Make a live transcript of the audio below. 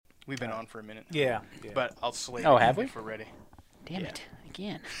We've been on for a minute. Yeah. But I'll slate Oh, it have we? if we're ready. Damn it.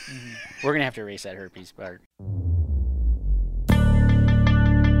 Again. We're going to have to erase that herpes part.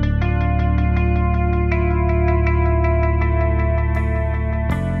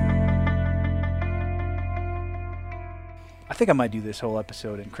 I think I might do this whole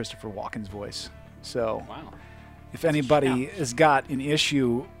episode in Christopher Walken's voice. So Wow. if anybody has got an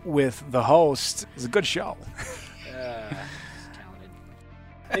issue with the host, it's a good show. Talented.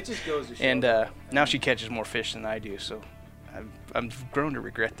 It just goes to show. And now she catches more fish than I do, so I've grown to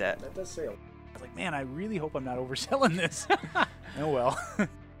regret that. That does say a lot. I was like, man, I really hope I'm not overselling this. Oh, well.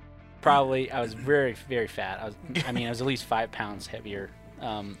 Probably, I was very, very fat. I was at least 5 pounds heavier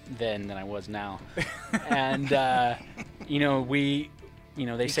then than I was now. And, they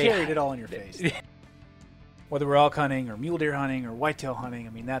You say carried it all in your face. Whether we're elk hunting or mule deer hunting or whitetail hunting, I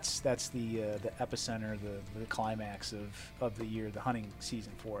mean, that's the epicenter, the climax of the year, the hunting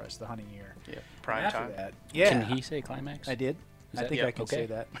season for us, the hunting year. Yeah, prime After time. that, yeah. Can he say climax? I did. I that- think yeah, I can okay. say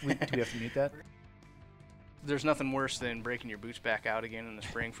that. Do we have to mute that? There's nothing worse than breaking your boots back out again in the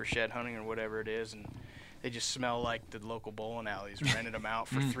spring for shed hunting or whatever it is, and they just smell like the local bowling alleys, rented them out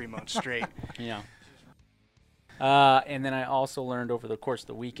for 3 months straight. Yeah. And then I also learned over the course of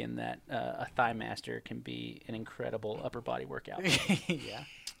the weekend that a thigh master can be an incredible upper body workout. Yeah.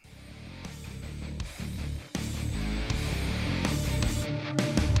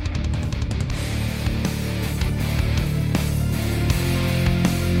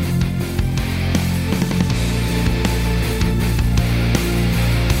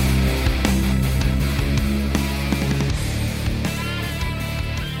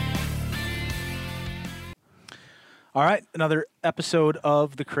 All right, another episode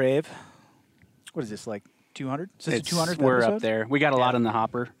of The Crave. What is this, like 200? Is this the 200th We're episode? up there. We got a lot in the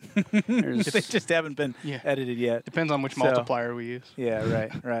hopper. There's- They just haven't been Yeah. edited yet. Depends on which So- multiplier we use. Yeah,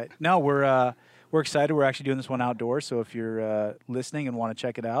 right. No, we're excited. We're actually doing this one outdoors. So if you're listening and want to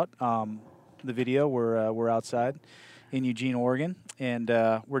check it out, the video, we're outside in Eugene, Oregon, and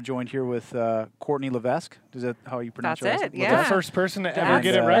we're joined here with Courtney Levesque. Is that how you pronounce That's your it, last name? yeah. The first person to ever That's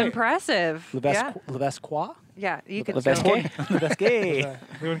get it right. impressive. Levesque. Levesque. Yeah, you could Levesque. Levesque.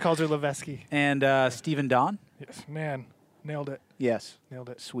 Everyone calls her Levesque. And Stephen Don. Yes, man, nailed it. Yes. Nailed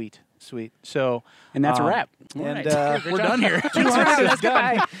it. Sweet. So. and that's a wrap. All And right. we're done here. 200 Let's is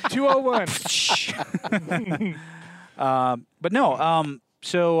done. 201. But no.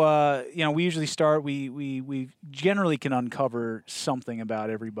 So we usually start. We generally can uncover something about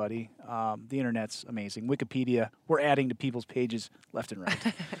everybody. The internet's amazing. Wikipedia. We're adding to people's pages left and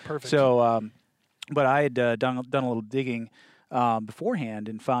right. Perfect. So, but I had done a little digging beforehand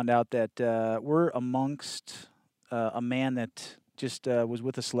and found out that we're amongst a man that just was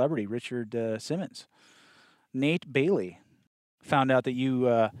with a celebrity, Richard Simmons. Nate Bailey found out that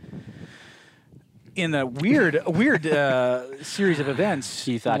you. In a weird series of events,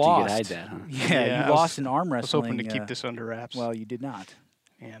 You thought lost. you could hide that, huh? Yeah, Yeah, you I lost was- in arm I was wrestling. hoping to keep this under wraps. Well, you did not.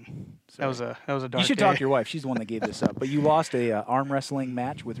 Man, Sorry. that was a dark You should day. talk to your wife. She's the one that gave this up. But you lost a arm wrestling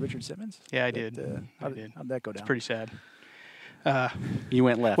match with Richard Simmons. Yeah, I That, did. I How'd did. that go down? It's pretty sad. You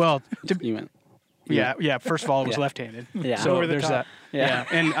went left. Well, you went. yeah. First of all, it was Yeah. left-handed. Yeah. So Over the there's top. that. Yeah.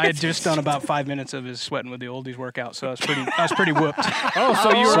 And I had just done about 5 minutes of his sweating with the oldies workout, so I was pretty whooped. Oh,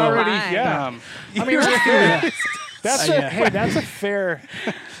 so you were Oh, already, my. yeah. I mean, that's fair. That's yeah. hey, that's a fair,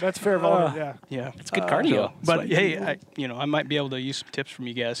 that's fair volume. Yeah. Yeah. It's good cardio. But hey, I might be able to use some tips from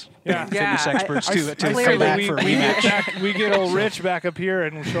you guys. Yeah. Fitness Yeah, experts I- to clearly come back we, for a we get rematch. back, we get old Rich back up here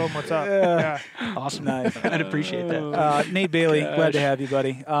and we'll show him what's up. Yeah. Awesome. Nice. I'd appreciate that. Nate Bailey, glad to have you,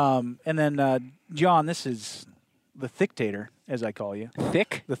 buddy. And then John, this is the Thicktator, as I call you,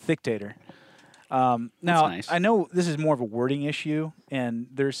 Thick? the Thicktator. Now, nice. I know this is more of a wording issue, and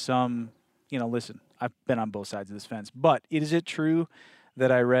there's some, listen, I've been on both sides of this fence, but is it true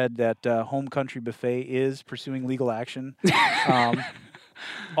that I read that Home Country Buffet is pursuing legal action?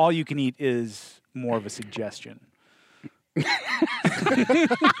 All you can eat is more of a suggestion. There's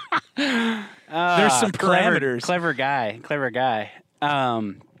some parameters. Clever guy.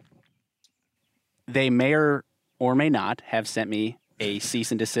 They may or may not have sent me a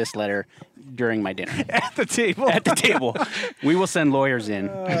cease and desist letter during my dinner. At the table. At the table. We will send lawyers in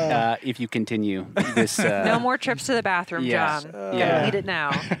if you continue this. No more trips to the bathroom, yes. John. Yeah. Gotta eat it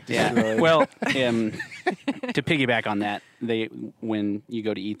now. Yeah. Really. Well, to piggyback on that, when you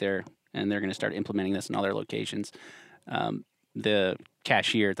go to eat there, and they're going to start implementing this in all their locations, the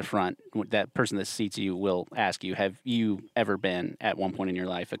cashier at the front, that person that seats you, will ask you, have you ever been at one point in your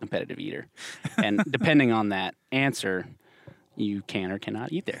life a competitive eater? And depending on that answer, you can or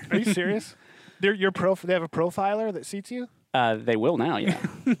cannot eat there. Are you serious? They have a profiler that seats you? They will now. Yeah.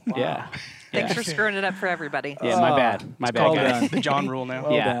 Yeah. Thanks Yeah. for screwing it up for everybody. Yeah, my bad. My it's bad, called, guys. The John rule now.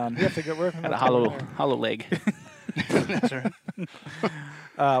 Well Yeah. done. You have to get working. Got a hollow leg. That's right.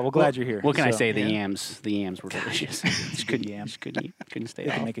 Well, glad you're here. What can I So, say? The yeah. yams were delicious. Just Good yam. couldn't stay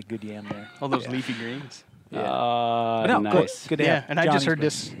You can off. make a good yam there. All those leafy greens. But no, Nice. good to Yeah, have and I Johnny just heard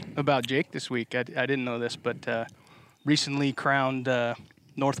Smith. this about Jake this week. I didn't know this, but recently crowned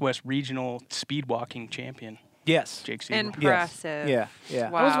Northwest Regional speed walking champion, Yes. Jake Siegel. Impressive. Yeah.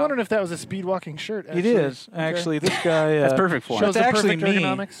 Yeah. Wow. I was wondering if that was a speed walking shirt. It Actually. is actually. This guy. That's perfect for him. Shows That's the actually perfect me.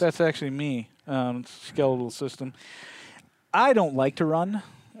 ergonomics. That's actually me. Skeletal system. I don't like to run,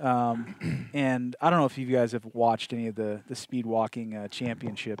 and I don't know if you guys have watched any of the speed walking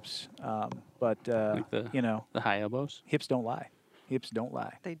championships, but Like the- you know, The high elbows. hips don't lie. Hips don't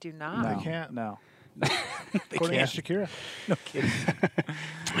lie. They do not. No, They can't. No. According to Shakira. No kidding.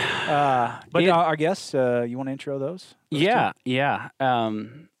 But It- our guests, you want to intro those? Yeah, yeah.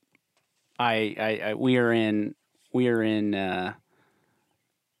 We are in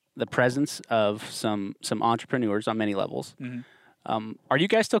the presence of some entrepreneurs on many levels. Mhm. Are you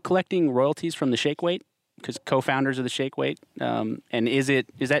guys still collecting royalties from the Shake Weight? Because co-founders of the Shake Weight, and is that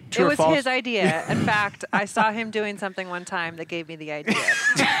It true or was false? his idea. In fact, I saw him doing something one time that gave me the idea.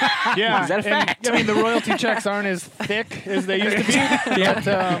 Yeah. Is that a and, fact? I mean, the royalty checks aren't as thick as they used to be.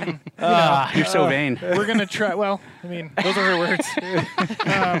 Yeah. But, You're so vain. we're going to try. Well, I mean, those are her words. But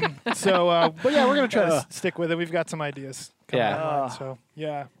yeah, we're going to try to stick with it. We've got some ideas. coming Yeah. online, so,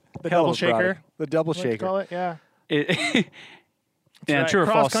 yeah. The Hell double of a product. shaker. The double What do you shaker. call it? Yeah. Yeah, Right. true or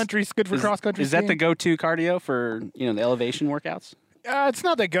Cross false? country's good for Is- cross country. Is that the go-to cardio for the elevation workouts? It's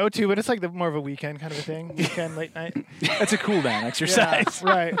not the go-to, but it's like more of a weekend kind of a thing. Weekend, late night. That's a cool down exercise. Yeah,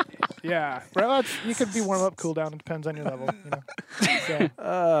 right. Yeah. Right. Well, you could be warm up, cool down. It depends on your level. So,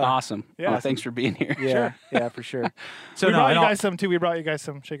 Awesome. yeah. Oh, thanks for being here. Yeah, yeah, for sure. So we no, brought and you all- guys some too. We brought you guys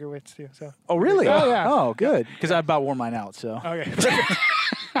some shaker weights too. So oh really? Oh, yeah. Oh, good. Because I about wore mine out. So. okay.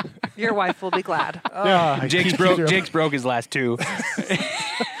 Your wife will be glad. Jake's broke his last two.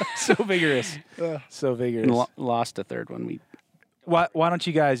 So vigorous. So vigorous. And lost a third one. Why don't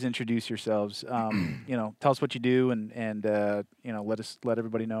you guys introduce yourselves? Tell us what you do, and let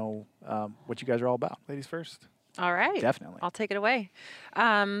everybody know what you guys are all about. Ladies first. All right. Definitely. I'll take it away.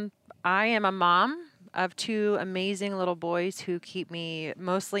 I am a mom of two amazing little boys who keep me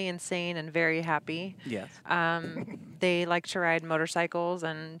mostly insane and very happy. Yes. They like to ride motorcycles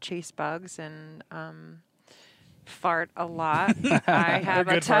and chase bugs and fart a lot. I have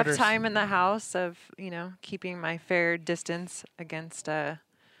a good tough farters. time in the house of, keeping my fair distance against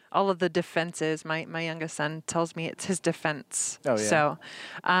all of the defenses. My youngest son tells me it's his defense. Oh, yeah. So,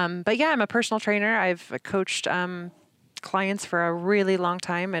 but yeah, I'm a personal trainer. I've coached clients for a really long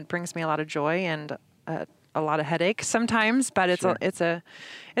time. It brings me a lot of joy and a lot of headache sometimes, but it's Sure.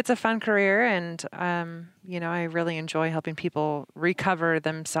 it's a fun career, and I really enjoy helping people recover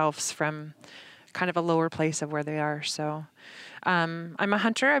themselves from kind of a lower place of where they are. So I'm a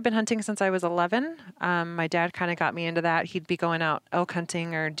hunter. I've been hunting since I was 11. My dad kind of got me into that. He'd be going out elk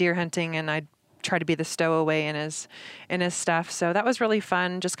hunting or deer hunting, and I'd try to be the stowaway in his stuff. So that was really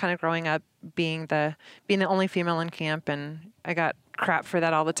fun, just kind of growing up being the only female in camp, and I got crap for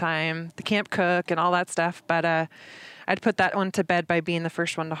that all the time, the camp cook and all that stuff. But I'd put that one to bed by being the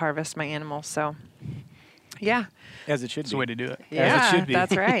first one to harvest my animals. So yeah. As it should That's be. the way to do it. Yeah, should be.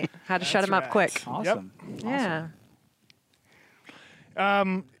 that's right. Had to shut That's him up right. quick. Awesome. Yeah.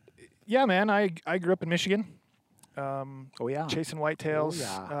 Yeah, man. I grew up in Michigan, Oh yeah. chasing whitetails.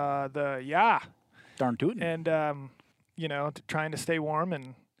 Oh, yeah. Darn tootin'. And trying to stay warm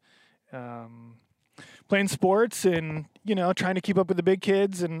and playing sports and trying to keep up with the big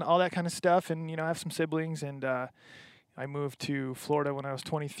kids and all that kind of stuff. And I have some siblings, and I moved to Florida when I was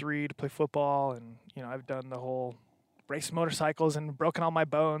 23 to play football, and I've done the whole race motorcycles and broken all my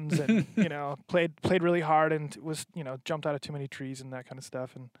bones, and played really hard, and was jumped out of too many trees and that kind of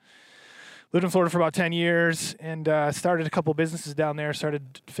stuff, and lived in Florida for about 10 years, and started a couple businesses down there.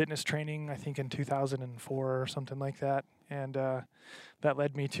 Started fitness training, I think, in 2004 or something like that. And that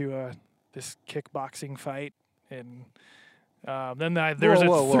led me to this kickboxing fight. And then there was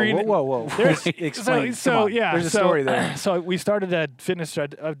whoa, a three. Whoa. There's, Explain. so Come on. yeah, There's a so, story there. So we started a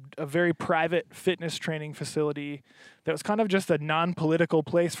very private fitness training facility that was kind of just a non-political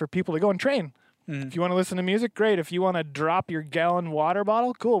place for people to go and train. If you want to listen to music, great. If you want to drop your gallon water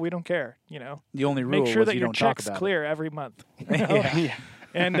bottle, cool. We don't care. The only rule Make sure was that you your don't talk check's about clear every month. Yeah.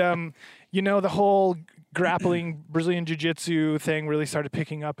 And the whole grappling Brazilian jiu-jitsu thing really started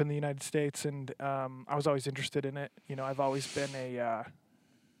picking up in the United States, and I was always interested in it. I've always been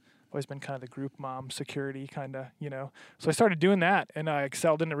always been kind of the group mom security kind of, So I started doing that, and I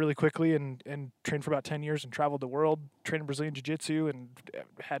excelled in it really quickly, and trained for about 10 years and traveled the world, trained Brazilian Jiu-Jitsu, and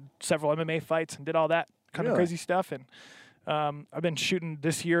had several MMA fights and did all that kind of crazy stuff. And I've been shooting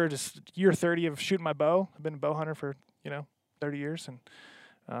this year, just year 30 of shooting my bow. I've been a bow hunter for 30 years, and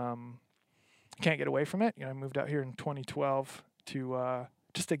can't get away from it. I moved out here in 2012 to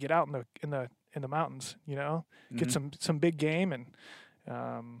just to get out in the mountains. Get some big game, and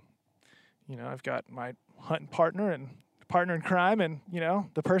I've got my hunting partner in crime, and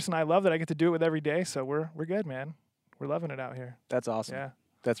the person I love that I get to do it with every day. So we're good, man. We're loving it out here. That's awesome. Yeah,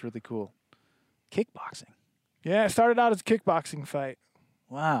 that's really cool. Kickboxing. Yeah, it started out as a kickboxing fight.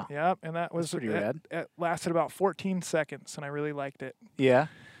 Wow. Yep, and that was pretty rad. It lasted about 14 seconds, and I really liked it. Yeah.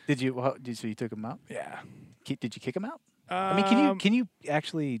 Did you? So you took him out? Yeah. Did you kick him out? I mean, can you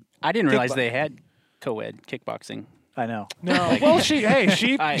actually? I didn't realize they had co-ed kickboxing. I know. No. Well, she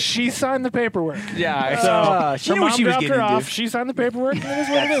signed the paperwork. Yeah. She knew what she was dropped getting her into. off. She signed the paperwork. And it is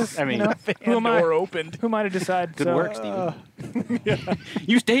what it is. I mean, who am I? opened. Who am I to decide? Good work, Steven.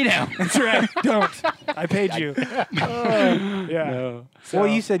 You stay down. That's right. Don't. I paid you. Yeah. No. So- Well,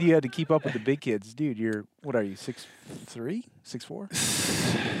 you said you had to keep up with the big kids, dude. What are you? 6'3",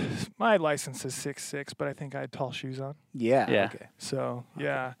 6'4"? My license is 6'6", but I think I had tall shoes on. Yeah. Yeah. Okay. So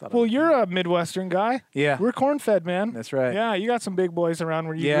yeah. thought Well, I- you're a Midwestern guy. Yeah. We're corn-fed, man. That's right. Yeah, you got some big boys around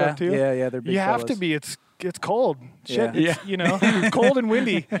where you grew Yeah. up too. Yeah. They're big. You have to fellas. be. It's cold. Shit. Yeah. It's, cold and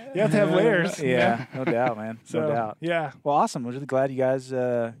windy. You have to have layers. Yeah. No doubt, man. So, No doubt. Yeah. Well, awesome. I'm really glad you guys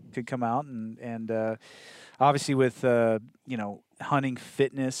could come out and obviously with hunting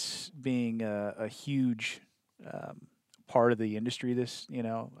fitness being a huge part of the industry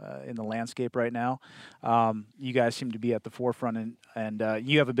in the landscape right now. You guys seem to be at the forefront, and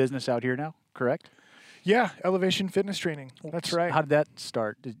you have a business out here now, correct? Yeah. Elevation fitness training. That's right. How did that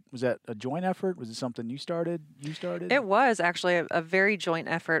start? Was that a joint effort? Was it something you started? It was actually a very joint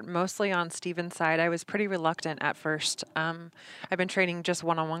effort, mostly on Steven's side. I was pretty reluctant at first. I've been training just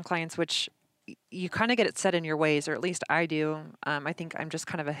one-on-one clients, which you kind of get it set in your ways, or at least I do. I think I'm just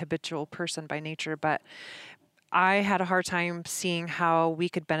kind of a habitual person by nature, but I had a hard time seeing how we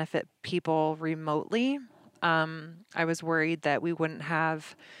could benefit people remotely. I was worried that we wouldn't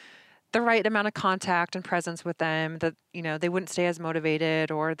have the right amount of contact and presence with them, that, they wouldn't stay as motivated,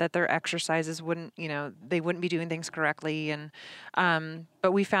 or that their exercises wouldn't, they wouldn't be doing things correctly. And,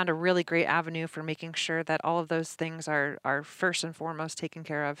 but we found a really great avenue for making sure that all of those things are first and foremost taken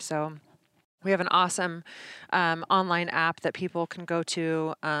care of. So we have an awesome online app that people can go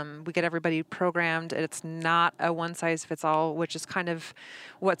to. We get everybody programmed. It's not a one-size-fits-all, which is kind of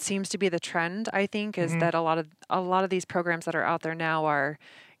what seems to be the trend, I think, is that a lot of these programs that are out there now are,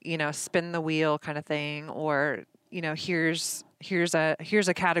 spin the wheel kind of thing, or here's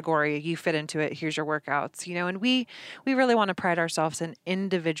a category, you fit into it, here's your workouts, and we really want to pride ourselves in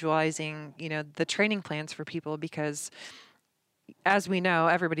individualizing the training plans for people, because as we know,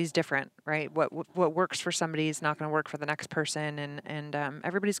 everybody's different, right? What works for somebody is not going to work for the next person, and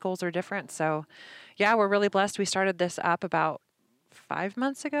everybody's goals are different. So yeah, we're really blessed. We started this up about 5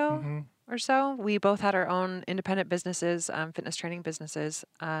 months ago or so. We both had our own independent businesses, fitness training businesses,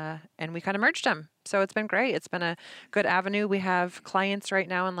 and we kind of merged them. So it's been great. It's been a good avenue. We have clients right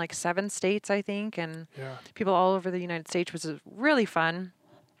now in like 7 states, I think, and people all over the United States, which is really fun.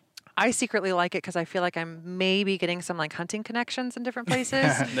 I secretly like it because I feel like I'm maybe getting some like hunting connections in different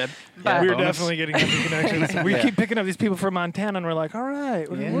places. But We're definitely getting hunting connections. We keep picking up these people from Montana, and we're like, all right,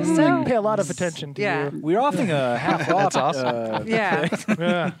 we're Yeah. going to pay a lot of attention to Yeah. you. We're offering a half off. That's awesome. yeah.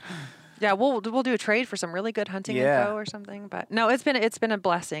 Yeah. Yeah, we'll do a trade for some really good hunting Yeah. info or something. But no, it's been a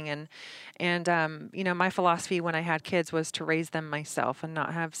blessing, and my philosophy when I had kids was to raise them myself and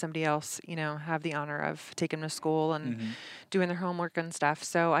not have somebody else have the honor of taking them to school and doing their homework and stuff.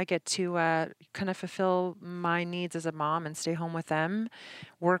 So I get to kind of fulfill my needs as a mom and stay home with them,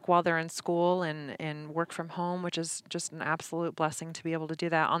 work while they're in school, and work from home, which is just an absolute blessing to be able to do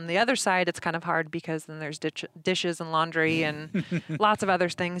that. On the other side, it's kind of hard because then there's dishes and laundry and lots of other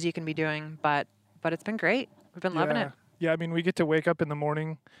things you can be doing. But it's been great. We've been loving it. Yeah, I mean, we get to wake up in the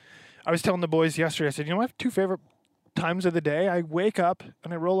morning. I was telling the boys yesterday, I said, I have 2 favorite times of the day. I wake up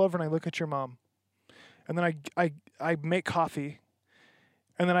and I roll over and I look at your mom. And then I make coffee.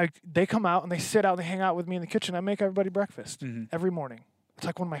 And then they come out and they sit out and they hang out with me in the kitchen. I make everybody breakfast every morning. It's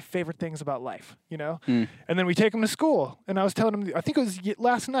like one of my favorite things about life, And then we take them to school. And I was telling them, I think it was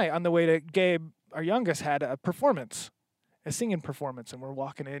last night on the way to Gabe, our youngest, had a performance. A singing performance, and we're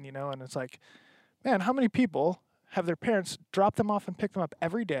walking in, and it's like, man, how many people have their parents drop them off and pick them up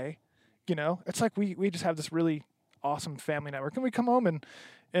every day? It's like we just have this really awesome family network, and we come home and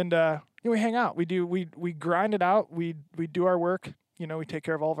and we hang out. We grind it out. We do our work. You know, we take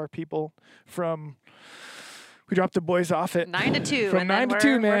care of all of our people we drop the boys off at 9 to 2. From and 9 then to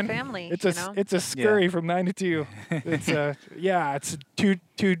 2, we're man. family. It's you know? a scurry from 9 to 2. It's it's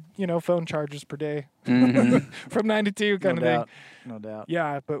two phone charges per day from 9 to 2 kind of thing. No doubt.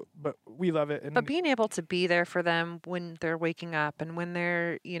 Yeah, but we love it. And But being able to be there for them when they're waking up and when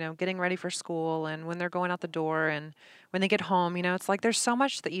they're, getting ready for school and when they're going out the door and when they get home, it's like there's so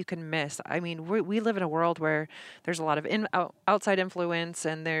much that you can miss. I mean, we live in a world where there's a lot of outside influence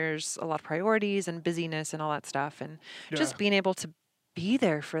and there's a lot of priorities and busyness and all that stuff. And just being able to be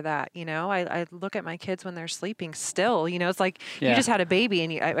there for that, I look at my kids when they're sleeping still, it's like you just had a baby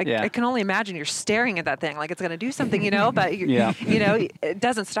and I can only imagine you're staring at that thing like it's going to do something, but it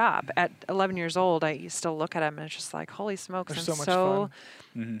doesn't stop. At 11 years old, I still look at him and it's just like, holy smokes, There's I'm so much so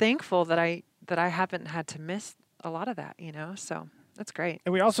fun. thankful that I haven't had to miss a lot of that, so that's great.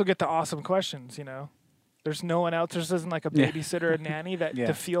 And we also get the awesome questions, There's no one else. There isn't like a babysitter or nanny that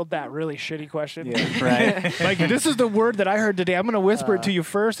to field that really shitty question. Yeah. Right. Like, this is the word that I heard today. I'm going to whisper it to you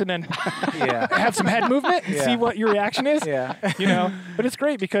first and then have some head movement and see what your reaction is. Yeah. But it's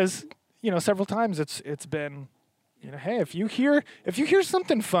great because, several times it's been, hey, if you hear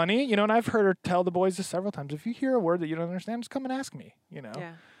something funny, and I've heard her tell the boys this several times, if you hear a word that you don't understand, just come and ask me,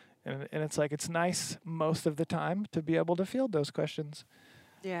 Yeah. And it's like, it's nice most of the time to be able to field those questions.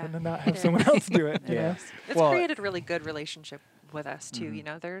 Yeah. And then not have someone else do it. you know? It's created a really good relationship with us too.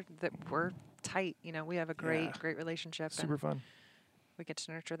 We're tight. We have a great relationship. Super and fun. we get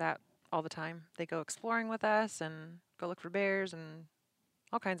to nurture that all the time. They go exploring with us and go look for bears and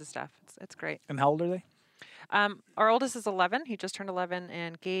all kinds of stuff. It's great. And how old are they? Our oldest is 11. He just turned 11,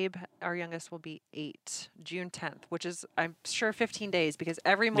 and Gabe, our youngest, will be 8, June 10th, which is, I'm sure, 15 days because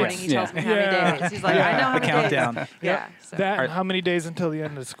every morning he tells me how many days. He's like, I know how many countdown. days. Yeah. So. That and how many days until the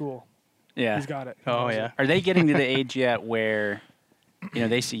end of school? Yeah. He's got it. Oh, yeah. Are they getting to the age yet where,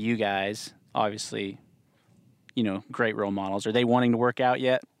 they see you guys, obviously, great role models? Are they wanting to work out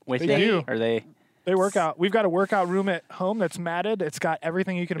yet with They you? do. Are they? They work out. We've got a workout room at home that's matted. It's got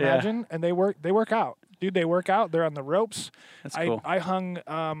everything you can imagine, and they work out. Dude, they work out. They're on the ropes. That's cool. I hung,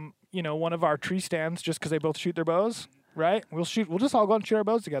 one of our tree stands just because they both shoot their bows, right? We'll just all go and shoot our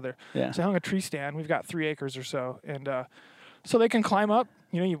bows together. Yeah. So I hung a tree stand. We've got 3 acres or so, and so they can climb up.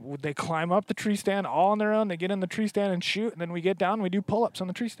 They climb up the tree stand all on their own. They get in the tree stand and shoot, and then we get down and we do pull-ups on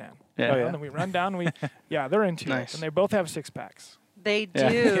the tree stand. Yeah. And then we run down. They're into Nice. it, and they both have 6-packs. They do. They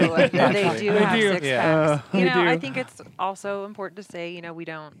do have do. 6 Yeah. packs. They do. I think it's also important to say, we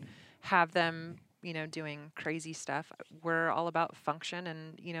don't have them, doing crazy stuff. We're all about function,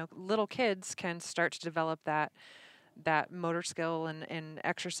 and little kids can start to develop that motor skill and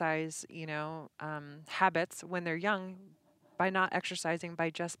exercise, habits when they're young. By not exercising,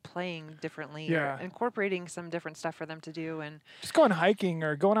 by just playing differently, or incorporating some different stuff for them to do, and Just going hiking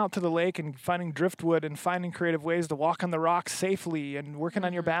or going out to the lake and finding driftwood and finding creative ways to walk on the rocks safely and working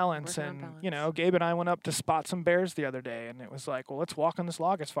on your balance. Working on And, balance. Gabe and I went up to spot some bears the other day, and it was like, well, let's walk on this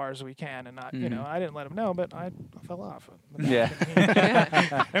log as far as we can. And, I didn't let him know, but I fell off. Yeah.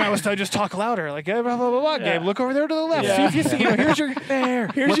 And I just talk louder, like, blah, blah, blah, blah. Gabe, look over there to the left. Yeah. See if you see, here's your bear.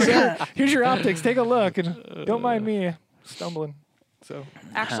 Here's your optics. Take a look. And don't mind me stumbling. So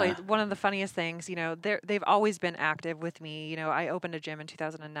Actually, one of the funniest things, they've always been active with me. I opened a gym in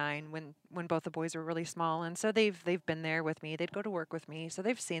 2009 when both the boys were really small, and so they've been there with me. They'd go to work with me, so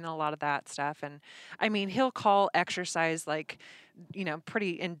they've seen a lot of that stuff. And I mean, he'll call exercise like,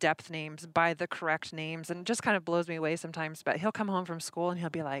 pretty in-depth names by the correct names, and it just kind of blows me away sometimes. But he'll come home from school and he'll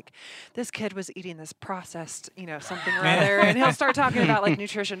be like, "This kid was eating this processed, something or other," and he'll start talking about like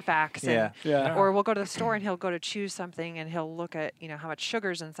nutrition facts. And, Yeah. Or we'll go to the store and he'll go to choose something and he'll look at how much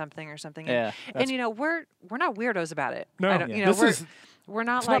sugar's in something or something. Yeah. And we're not weirdos about it. No, I don't, we're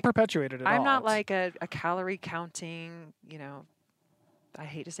not it's like not perpetuated at all. I'm not It's- like a calorie counting. I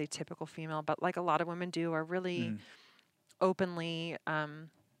hate to say typical female, but like a lot of women do, are really openly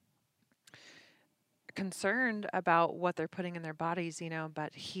concerned about what they're putting in their bodies.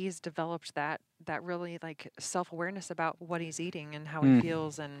 But he's developed that really like self-awareness about what he's eating and how he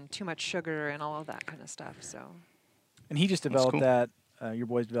feels, and too much sugar and all of that kind of stuff. So. And he just developed cool. that. Your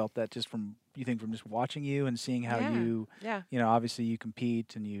boys developed that just from just watching you and seeing how you, obviously you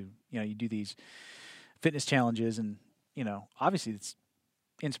compete and you do these fitness challenges, and obviously it's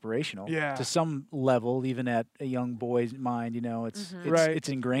inspirational to some level, even at a young boy's mind. It's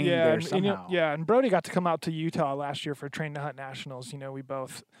ingrained there somehow. And Brody got to come out to Utah last year for Train to Hunt Nationals. We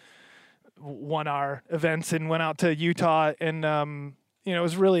both won our events and went out to Utah, and it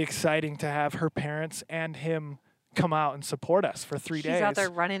was really exciting to have her parents and him come out and support us for 3 days. He's out there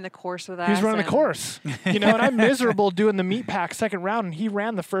running the course with us. He was running the and- course, and I'm miserable doing the meat pack second round, and he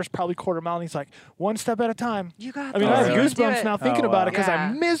ran the first probably quarter mile, and he's like, one step at a time. You got I mean, this. I have You can do goosebumps it. now thinking Oh, about it wow. because Yeah.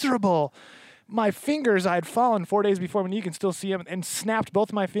 I'm miserable. My fingers, I had fallen 4 days before, and you can still see them, and snapped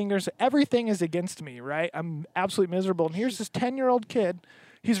both my fingers. Everything is against me, right? I'm absolutely miserable. And here's this 10-year-old kid.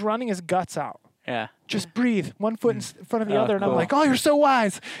 He's running his guts out. Yeah. Just breathe, one foot in front of the Oh, other, and I'm cool. like, oh, you're so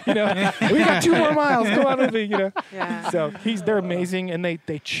wise. We got 2 more miles. Go on with me, Yeah. So they're amazing, and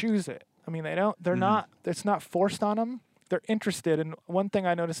they choose it. I mean, they're not. It's not forced on them. They're interested. And one thing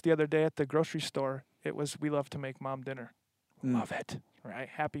I noticed the other day at the grocery store, it was we love to make mom dinner. Love it, right?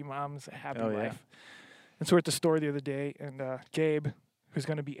 Happy moms, happy Oh, yeah. life. And so we're at the store the other day, and Gabe, who's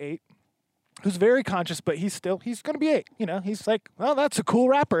going to be 8, who's very conscious, but he's going to be 8. He's like, well, that's a cool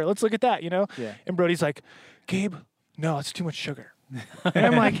wrapper. Let's look at that. Yeah. And Brody's like, Gabe, no, it's too much sugar. And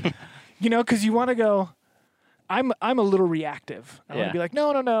I'm like, because you want to go. I'm a little reactive. I want Yeah. to be like,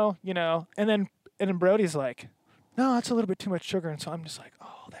 no, and then Brody's like, no, that's a little bit too much sugar, and so I'm just like, oh,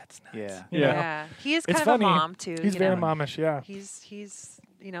 that's nice. Yeah. You know? Yeah. He is It's kind funny. of a mom too. He's you very know. momish, yeah. He's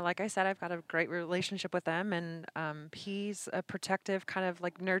like I said, I've got a great relationship with them, and he's a protective, kind of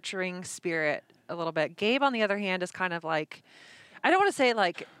like nurturing spirit a little bit. Gabe, on the other hand, is kind of like, I don't want to say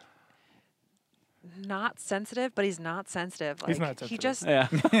like not sensitive, but he's not sensitive. Like, He's not He sensitive. just Yeah.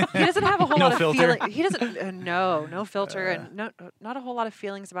 he doesn't have a whole No lot of filter? feeling. He doesn't no filter and not a whole lot of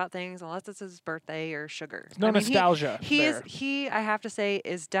feelings about things unless it's his birthday or sugar. No I mean, nostalgia there. He I have to say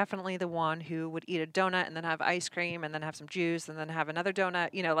is definitely the one who would eat a donut and then have ice cream and then have some juice and then have another donut.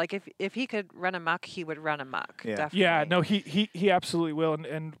 Like if he could run amok, he would run amok. Yeah. Definitely. Yeah, no, he absolutely will.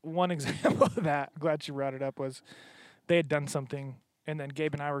 And one example of that, glad you brought it up, was they had done something, and then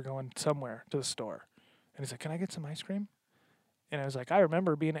Gabe and I were going somewhere to the store. And he's like, can I get some ice cream? And I was like, I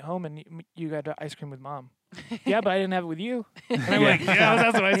remember being at home and you got ice cream with mom. Yeah, but I didn't have it with you. And I'm like, yeah, let's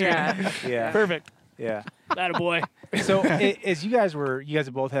have some ice cream. Yeah. Yeah. Perfect. Yeah. That a boy. So as you guys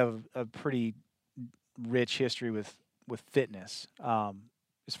both have a pretty rich history with fitness,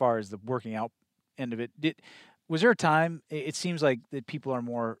 as far as the working out end of it. Was there a time? It seems like that people are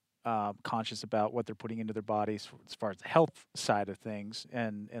more conscious about what they're putting into their bodies as far as the health side of things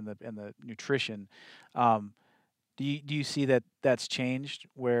and the nutrition. Do you see that that's changed?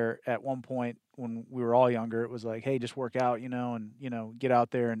 Where at one point when we were all younger, it was like, hey, just work out, and get out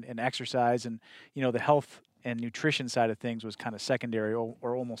there and exercise, and the health and nutrition side of things was kind of secondary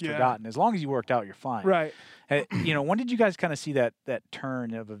or almost Yeah. forgotten. As long as you worked out, you're fine. Right. When did you guys kind of see that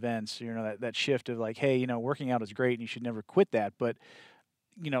turn of events? That shift of like, hey, working out is great and you should never quit that, but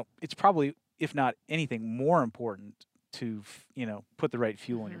it's probably, if not anything, more important to put the right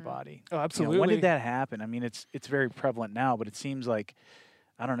fuel in your body. Oh, absolutely. When did that happen? I mean, it's very prevalent now, but it seems like,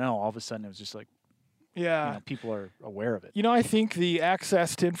 I don't know, all of a sudden it was just like, Yeah. people are aware of it. I think the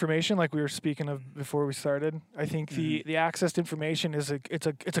access to information, like we were speaking of before we started, I think the access to information is it's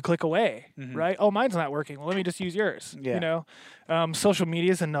a click away, right? Oh, mine's not working. Well, let me just use yours. Yeah. Social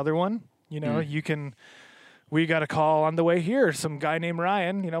media is another one. We got a call on the way here. Some guy named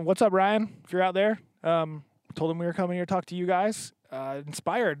Ryan. What's up, Ryan? If you're out there, told him we were coming here to talk to you guys.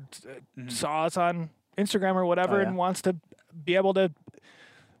 Inspired, saw us on Instagram or whatever, Oh, yeah. and wants to be able to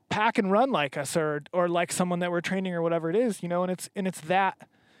pack and run like us or like someone that we're training or whatever it is, and it's that,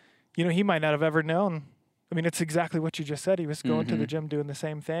 he might not have ever known. I mean, it's exactly what you just said. He was going to the gym doing the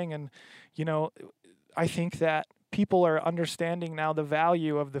same thing. And, I think that people are understanding now the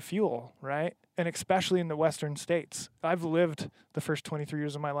value of the fuel, right? And especially in the Western states. I've lived the first 23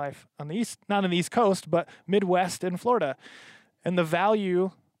 years of my life on the East, not on the East Coast, but Midwest in Florida. And the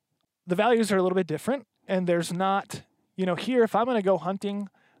values are a little bit different. And there's not, here, if I'm going to go hunting,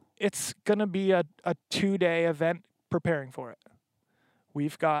 it's going to be a 2-day event preparing for it.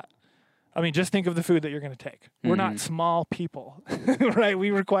 Just think of the food that you're going to take. We're not small people, right?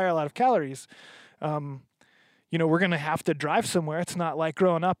 We require a lot of calories. We're going to have to drive somewhere. It's not like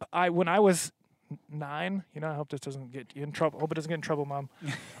growing up. When I was 9, I hope this doesn't get you in trouble. Hope it doesn't get in trouble, Mom.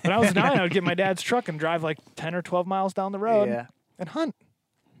 When I was 9, I would get my dad's truck and drive like 10 or 12 miles down the road and hunt.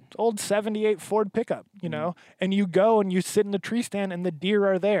 Old 78 Ford pickup, and you go and you sit in the tree stand and the deer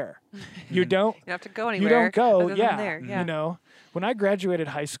are there. You don't You don't have to go anywhere. You don't go, other than there. Yeah. When I graduated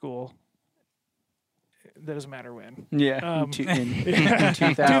high school, that doesn't matter when. Yeah. In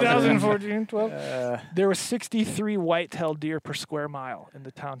 2014, 12. There were 63 white-tailed deer per square mile in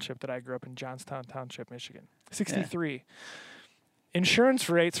the township that I grew up in, Johnstown Township, Michigan. 63. Yeah. Insurance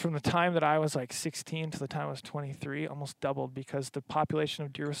rates from the time that I was like 16 to the time I was 23 almost doubled because the population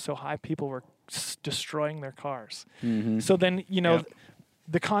of deer was so high, people were destroying their cars. So then,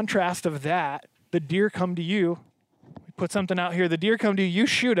 the contrast of that, the deer come to you put something out here. The deer come to you, you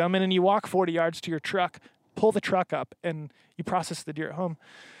shoot them, and then you walk 40 yards to your truck, pull the truck up, and you process the deer at home.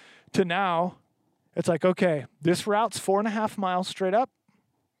 To now, it's like, okay, this route's 4.5 miles straight up.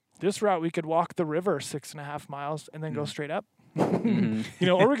 This route, we could walk the river 6.5 miles and then go straight up. You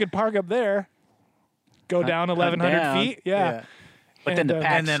know, or we could park up there, go down 1,100 down. feet. Yeah. But then the And,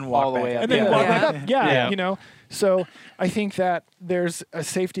 packs and then walk all the back way up. up. and then Yeah. walk back Yeah. up. Yeah, Yeah. you know. So I think that there's a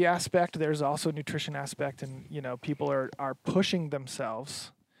safety aspect. There's also a nutrition aspect, and you know, people are pushing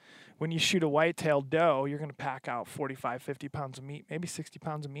themselves. When you shoot a white-tailed doe, you're going to pack out 45, 50 pounds of meat, maybe 60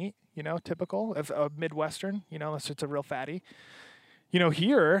 pounds of meat. You know, typical of a Midwestern. You know, unless it's a real fatty. You know,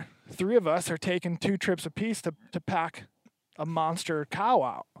 here 3 of us are taking 2 trips apiece to pack a monster cow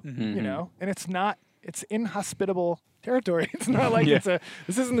out. You know, and it's inhospitable territory. It's not like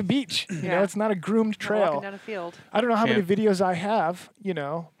this isn't the beach. You know, it's not a groomed Not walking trail. down a field. I don't know how many Yeah. videos I have. You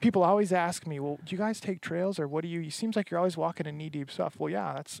know, people always ask me, "Well, do you guys take trails, or what do you? It seems like you're always walking in knee-deep stuff." Well,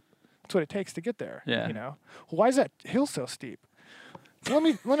 yeah, that's what it takes to get there. Yeah. You know, well, why is that hill so steep? So let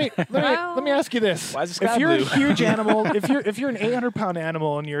me ask you this: Why is the sky if you're blue? a huge animal, if you're an 800-pound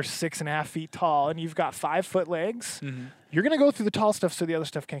animal and you're 6.5 feet tall and you've got 5-foot legs, you're gonna go through the tall stuff so the other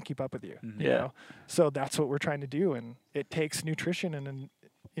stuff can't keep up with you. You Yeah. know? So that's what we're trying to do, and it takes nutrition and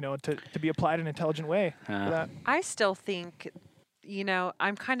you know to be applied in an intelligent way. For that. I still think, you know,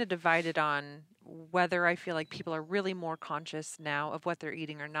 I'm kind of divided on whether I feel like people are really more conscious now of what they're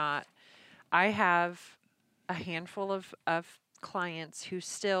eating or not. I have a handful of clients who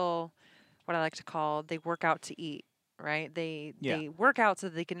still, what I like to call, they work out to eat, right? They work out so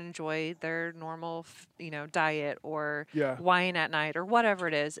that they can enjoy their normal, you know, diet or Yeah. wine at night or whatever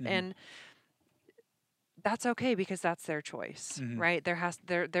it is. And that's okay because that's their choice, right?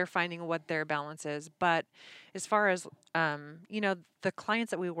 They're finding what their balance is. But as far as you know, the clients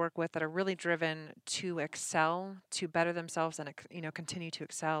that we work with that are really driven to excel, to better themselves, and you know, continue to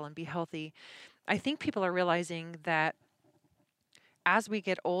excel and be healthy, I think people are realizing that as we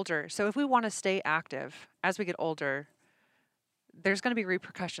get older. So if we want to stay active as we get older, there's going to be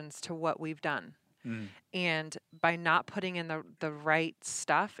repercussions to what we've done. And by not putting in the right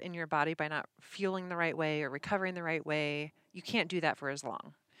stuff in your body, by not fueling the right way or recovering the right way, you can't do that for as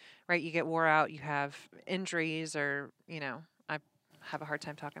long, right? You get wore out, you have injuries, or, you know, I have a hard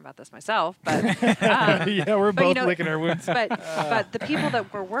time talking about this myself, but Yeah, we're but, you both know, licking our wounds. but the people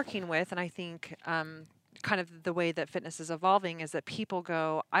that we're working with, and I think kind of the way that fitness is evolving is that people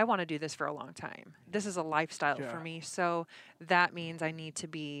go, I want to do this for a long time. This is a lifestyle for me. So that means I need to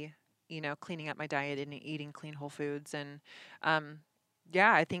be, you know, cleaning up my diet and eating clean whole foods. And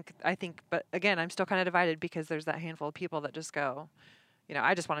yeah, I think, but again, I'm still kind of divided because there's that handful of people that just go, you know,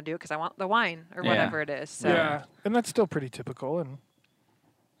 I just want to do it because I want the wine or whatever it is. So Yeah, and that's still pretty typical. And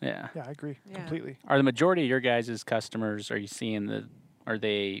Yeah. yeah, I agree completely. Are the majority of your guys' customers, are you seeing are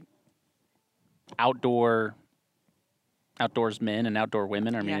they outdoorsmen and outdoor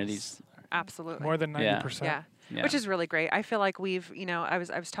women? I mean, are these absolutely. More than 90%. Yeah. Yeah. Which is really great. I feel like we've, you know, I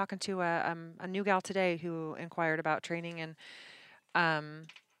was talking to a new gal today who inquired about training, and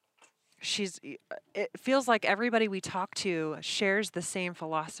it feels like everybody we talk to shares the same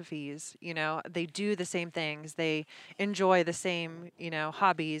philosophies. You know, they do the same things, they enjoy the same, you know,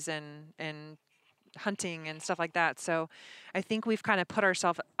 hobbies and hunting and stuff like that. So I think we've kind of put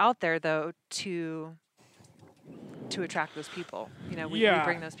ourselves out there though to attract those people. You know, we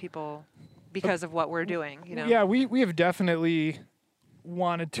bring those people because of what we're doing, you know. Yeah, we have definitely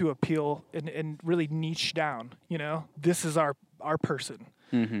wanted to appeal and really niche down, you know. This is our person.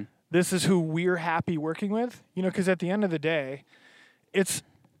 This is who we're happy working with, you know, because at the end of the day, it's,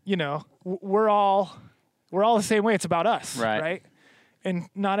 you know, we're all the same way. It's about us, right? And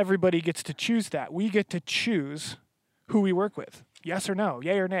not everybody gets to choose that. We get to choose who we work with. Yes or no,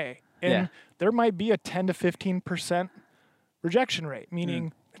 yay or nay. And there might be a 10 to 15% rejection rate,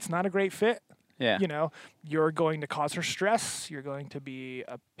 meaning it's not a great fit. Yeah. You know, you're going to cause her stress. You're going to be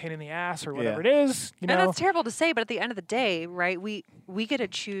a pain in the ass or whatever it is. You know, And that's terrible to say, but at the end of the day, right, we get to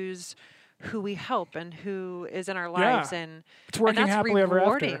choose who we help and who is in our lives, and it's working and that's happily ever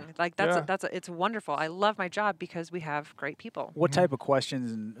rewarding. after. Like it's wonderful. I love my job because we have great people. What type of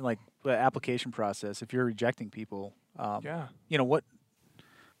questions and like the application process? If you're rejecting people, you know what?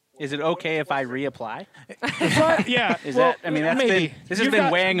 Is it okay if I reapply? Yeah. Is that? I mean, this has been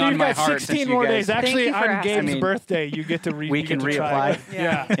weighing on my heart since 16 you more guys. days. Actually, you for on asking. Gabe's I mean, birthday, you get to we can get to try reapply? it.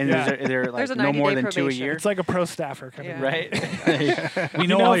 Yeah. And is there like There's a no more 90-day than 2 a probation. year? It's like a pro staffer kind of Yeah. Right? We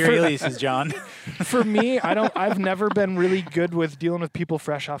know know, all your for- aliases, John. For me, I've never been really good with dealing with people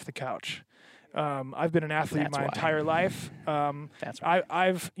fresh off the couch. I've been an athlete That's my why. entire life. That's right.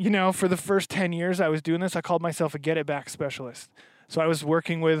 I've, for the first 10 years I was doing this, I called myself a get it back specialist. So I was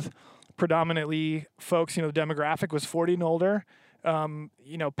working with predominantly folks, the demographic was 40 and older,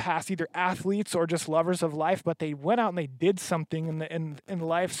 past either athletes or just lovers of life, but they went out and they did something in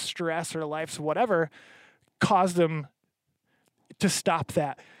life's stress or life's whatever caused them to stop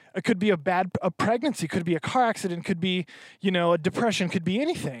that. It could be a pregnancy, could be a car accident, could be, a depression, could be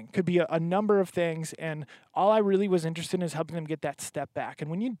anything, could be a number of things. And all I really was interested in is helping them get that step back.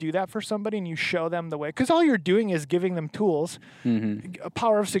 And when you do that for somebody and you show them the way, because all you're doing is giving them tools, a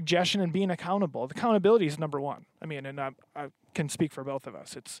power of suggestion and being accountable. The accountability is number one. I mean, and I can speak for both of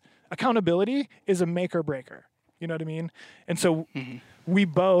us. Accountability is a make or breaker. You know what I mean? And so we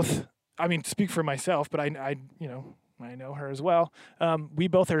both, speak for myself, but I know her as well. We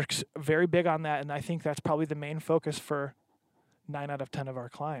both are very big on that, and I think that's probably the main focus for 9 out of 10 of our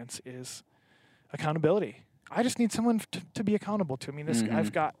clients is accountability. I just need someone to be accountable to.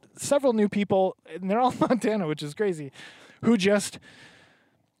 I've got several new people, and they're all in Montana, which is crazy, who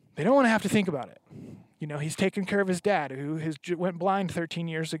they don't want to have to think about it. He's taking care of his dad, who went blind 13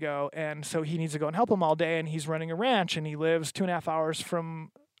 years ago, and so he needs to go and help him all day, and he's running a ranch, and he lives 2.5 hours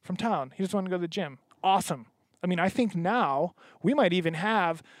from town. He just wants to go to the gym. Awesome. I think now we might even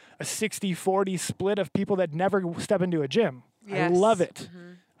have a 60-40 split of people that never step into a gym. Yes. I love it.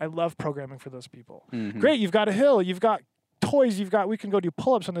 I love programming for those people. Great, you've got a hill, you've got toys, we can go do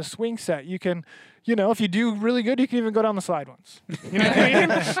pull-ups on the swing set. You can, if you do really good, you can even go down the slide ones. You know what I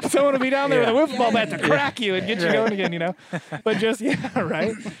mean? Someone will be down there with a wiffle ball bat to crack you and get you going again, But just,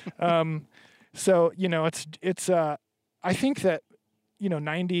 right? So, it's I think that,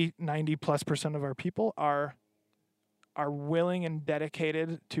 90+% of our people are willing and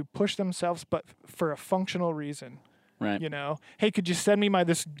dedicated to push themselves, but for a functional reason. Right. Hey, could you send me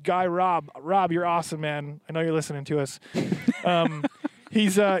this guy, Rob? Rob, you're awesome, man. I know you're listening to us.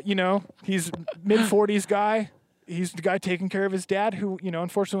 He's he's mid-40s guy. He's the guy taking care of his dad who,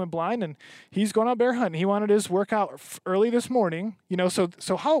 unfortunately went blind, and he's going out bear hunting. He wanted his workout early this morning,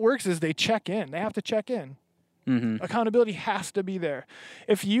 so how it works is they check in. They have to check in. Accountability has to be there.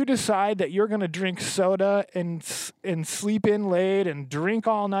 If you decide that you're going to drink soda and sleep in late and drink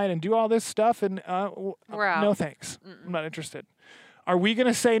all night and do all this stuff, and no thanks, I'm not interested. Are we going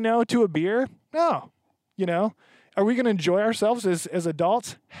to say no to a beer? No. Are we going to enjoy ourselves as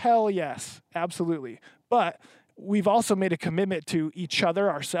adults? Hell yes, absolutely. But we've also made a commitment to each other,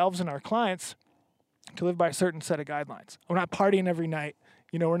 ourselves, and our clients to live by a certain set of guidelines. We're not partying every night.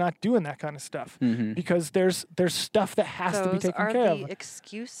 We're not doing that kind of stuff because there's stuff that has to be taken care of. Those are the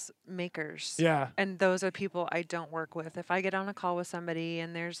excuse makers. Yeah. And those are people I don't work with. If I get on a call with somebody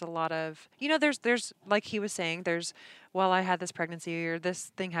and there's a lot of, there's like he was saying, I had this pregnancy or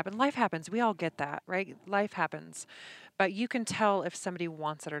this thing happened. Life happens. We all get that, right? Life happens. But you can tell if somebody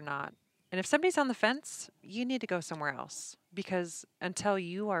wants it or not. And if somebody's on the fence, you need to go somewhere else because until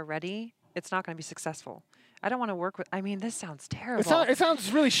you are ready, it's not going to be successful. I don't want to work with. This sounds terrible. It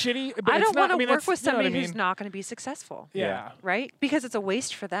sounds really shitty. But I don't want to work with somebody who's who's not going to be successful. Yeah. Right? Because it's a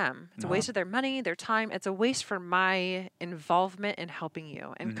waste for them. It's a waste of their money, their time. It's a waste for my involvement in helping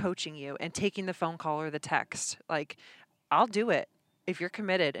you and coaching you and taking the phone call or the text. I'll do it if you're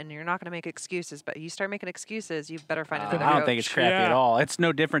committed and you're not going to make excuses. But you start making excuses, you better find another coach. I don't think it's crappy at all. It's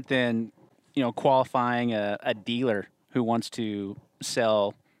no different than qualifying a dealer who wants to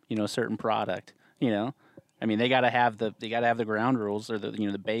sell a certain product. They got to have the ground rules or the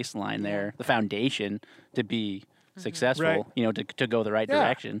the baseline there, the foundation to be successful. Right. To go the right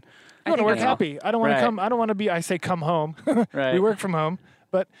direction. I want to work happy. I don't want to come. I don't want to be. I say come home. Right. We work from home,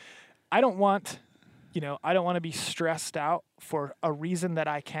 but I don't want. I don't want to be stressed out for a reason that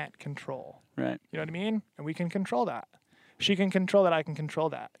I can't control. Right. You know what I mean? And we can control that. She can control that. I can control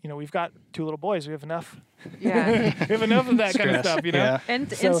that. We've got 2 little boys. We have enough. Yeah. We have enough of that kind of stuff. Yeah.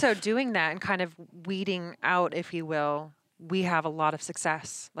 And so doing that and kind of weeding out, if you will, we have a lot of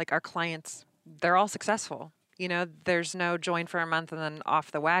success. Like our clients, they're all successful. There's no join for a month and then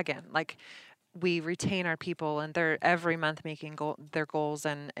off the wagon. We retain our people and they're every month making their goals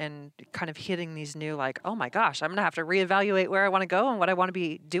and kind of hitting these new oh my gosh, I'm going to have to reevaluate where I want to go and what I want to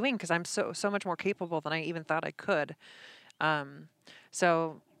be doing because I'm so much more capable than I even thought I could.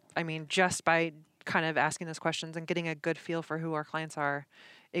 Just by kind of asking those questions and getting a good feel for who our clients are,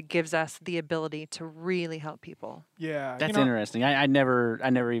 it gives us the ability to really help people. Yeah. That's interesting. I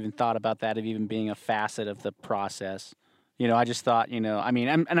never even thought about that of even being a facet of the process. I just thought,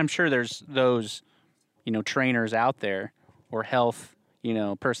 I'm sure there's those, trainers out there or health,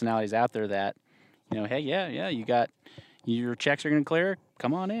 personalities out there that, hey, yeah, you got your checks are going to clear.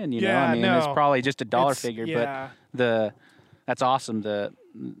 come on in. You know, Yeah, I mean, it's probably just a dollar figure, yeah. but that's awesome. The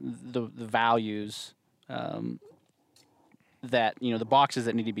values. That the boxes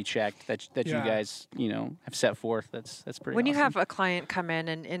that need to be checked that you Yeah. guys have set forth. That's pretty. When you awesome. have a client come in,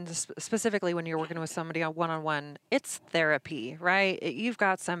 and specifically when you're working with somebody on one-on-one, it's therapy, right? You've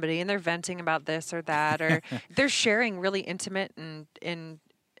got somebody and they're venting about this or that, or they're sharing really intimate and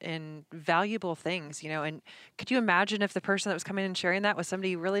valuable things, And could you imagine if the person that was coming in and sharing that was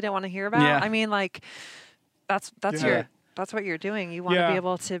somebody you really didn't want to hear about? Yeah. I mean, like that's Yeah. that's what you're doing. You want to Yeah. be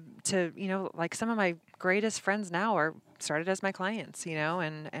able to like some of my greatest friends now are started as my clients,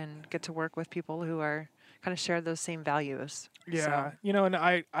 and get to work with people who are kind of share those same values. Yeah, So, and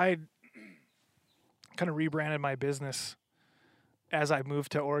I kind of rebranded my business as I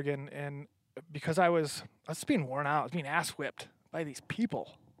moved to Oregon, and because I was being worn out, I was being ass whipped by these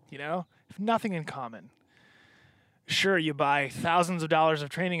people, have nothing in common. Sure, you buy thousands of dollars of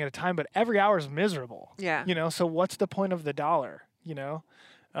training at a time, but every hour is miserable. Yeah. So what's the point of the dollar? So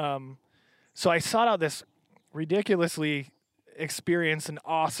I sought out this ridiculously experienced and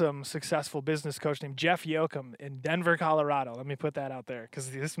awesome, successful business coach named Jeff Yoakum in Denver, Colorado. Let me put that out there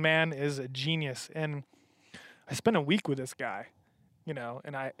because this man is a genius. And I spent a week with this guy,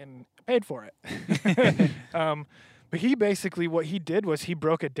 and I paid for it. But he basically, what he did was he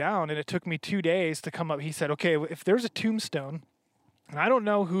broke it down, and it took me 2 days to come up. He said, okay, if there's a tombstone, and I don't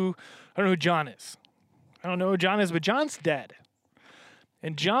know who John is. I don't know who John is, but John's dead.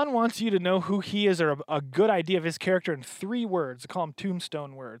 And John wants you to know who he is or a good idea of his character in 3 words. Call them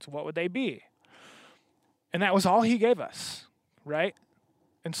tombstone words. What would they be? And that was all he gave us, right?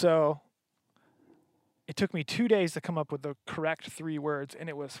 And so it took me 2 days to come up with the correct 3 words, and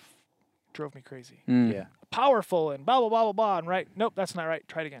it drove me crazy. Yeah. Powerful and blah, blah, blah, blah, blah. And right, nope, that's not right.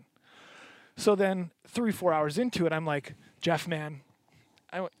 Try it again. So then 3-4 hours into it, I'm like, Jeff, man,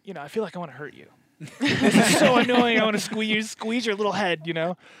 I feel like I want to hurt you. This is so annoying. I want to squeeze your little head,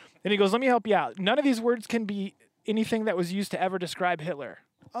 And he goes, let me help you out. None of these words can be anything that was used to ever describe Hitler.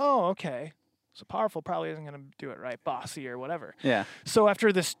 Oh, okay. So powerful probably isn't going to do it right. Bossy or whatever. Yeah. So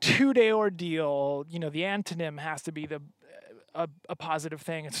after this 2-day ordeal, the antonym has to be a positive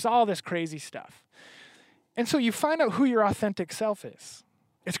thing. It's all this crazy stuff. And so you find out who your authentic self is.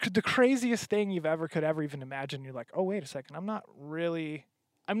 It's the craziest thing you could ever even imagine. You're like, oh, wait a second. I'm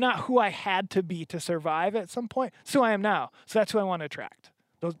not who I had to be to survive at some point. So I am now. So that's who I want to attract.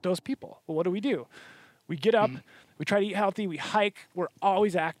 Those people. Well, what do? We get up. We try to eat healthy. We hike. We're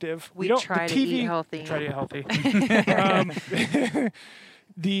always active. We don't try the to TV, eat healthy. We try to eat healthy.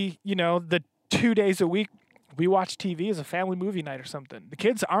 The 2 days a week we watch TV as a family movie night or something. The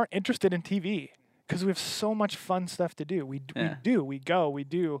kids aren't interested in TV because we have so much fun stuff to do. We do.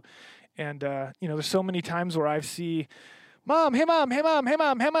 And there's so many times where I see Mom, hey mom, hey mom, hey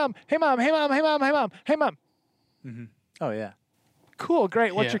mom, hey mom, hey mom, hey mom, hey mom, hey mom, hey mom. Mm-hmm. Oh yeah. Cool,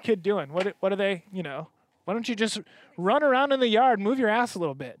 great. What's Yeah. your kid doing? What are they? Why don't you just run around in the yard, move your ass a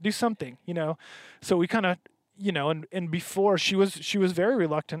little bit, do something? So we kind of, and before she was very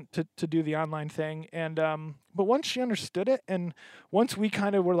reluctant to do the online thing, and but once she understood it, and once we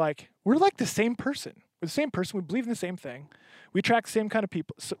kind of were like, we're like the same person. We're the same person. We believe in the same thing. We attract the same kind of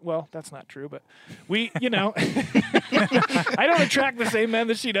people. So, well, that's not true, but we, I don't attract the same men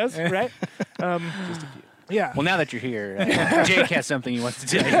that she does, right? Just a few. Yeah. Well, now that you're here, Jake has something he wants to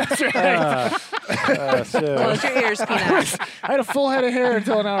tell you. That's right. Close your ears, Peanut. I had a full head of hair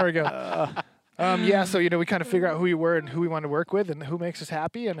until an hour ago. So we kind of figure out who we were and who we want to work with and who makes us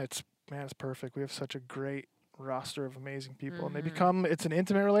happy, and it's perfect. We have such a great roster of amazing people, and it's an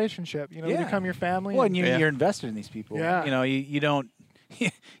intimate relationship. They Yeah. become your family. Well, and and you're invested in these people. Yeah. You don't you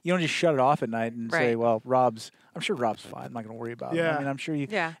don't just shut it off at night and say, Right. well, I'm sure Rob's fine. I'm not going to worry about it. Yeah. I mean, I'm sure you.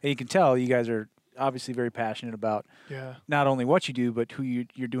 Yeah. And you can tell you guys are obviously very passionate about yeah. not only what you do, but who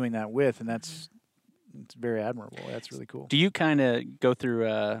you're doing that with, and it's very admirable. That's really cool. Do you kind of go through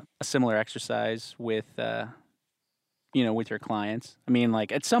a similar exercise with, with your clients? I mean,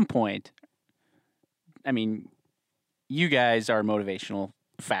 like at some point, you guys are a motivational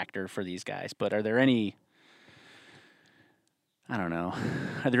factor for these guys, but are there any,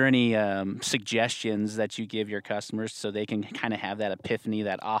 suggestions that you give your customers so they can kind of have that epiphany,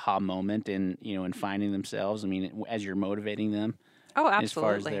 that aha moment in finding themselves? I mean, as you're motivating them, Oh, as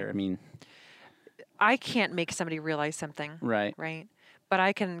far as absolutely. I can't make somebody realize something. right. Right. But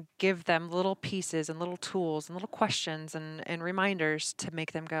I can give them little pieces and little tools and little questions and reminders to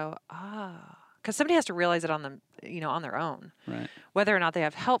make them go, because somebody has to realize it on their own. Right. Whether or not they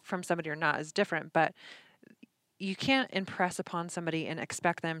have help from somebody or not is different. But, you can't impress upon somebody and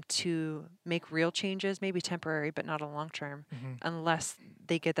expect them to make real changes, maybe temporary, but not a long term, unless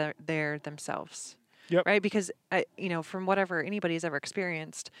they get there themselves. Yep. Right? Because, from whatever anybody's ever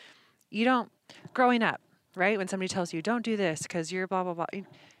experienced, you don't, growing up, right? When somebody tells you, don't do this because you're blah, blah, blah.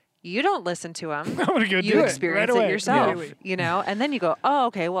 You don't listen to them. I'm gonna go You do it experience right it away. yourself, Yeah. and then you go, oh,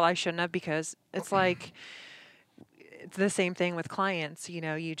 okay, well, I shouldn't have, because it's like, it's the same thing with clients.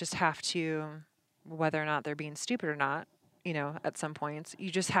 You just have to, whether or not they're being stupid or not, at some points, you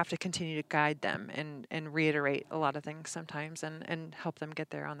just have to continue to guide them and reiterate a lot of things sometimes and help them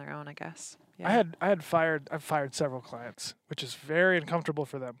get there on their own, I guess. Yeah. I've fired several clients, which is very uncomfortable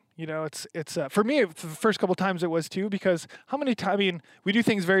for them. It's for me, for the first couple times it was too, because how many times, we do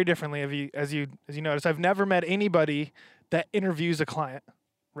things very differently. As you notice, I've never met anybody that interviews a client,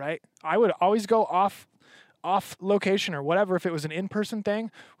 right? I would always go off location or whatever. If it was an in-person thing,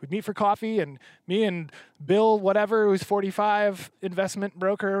 we'd meet for coffee, and me and Bill, whatever, who's 45, investment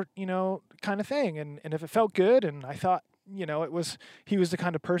broker, kind of thing. And if it felt good and I thought, he was the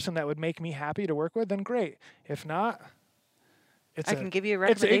kind of person that would make me happy to work with, then great. If not, I can give you a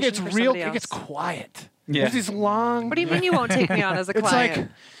recommendation it gets for real. somebody It gets else. quiet. Yeah. There's these long. What do you mean you won't take me on as a It's client? like,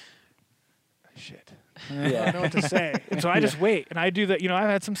 shit. I don't know what to say. And so I just wait. And I do that. I've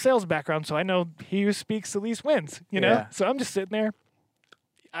had some sales background, so I know he who speaks the least wins, Yeah. So I'm just sitting there.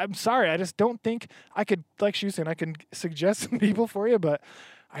 I'm sorry. I just don't think I could, like she was saying, I can suggest some people for you, but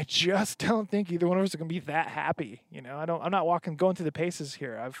I just don't think either one of us are going to be that happy. I'm not going through the paces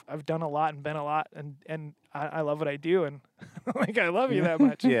here. I've done a lot and been a lot, and I love what I do, and like I love you that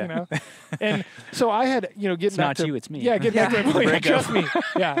much, Yeah. And so I had, getting It's back not to, you, it's me. Yeah, getting back to my point. Breakup. Trust me.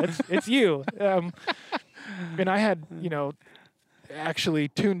 Yeah, it's you. And I had, actually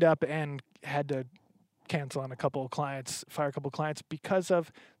tuned up and had to cancel on fire a couple of clients because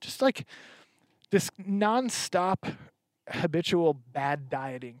of just like this nonstop habitual bad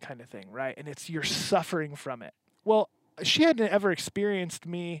dieting kind of thing, right? And you're suffering from it. Well, she hadn't ever experienced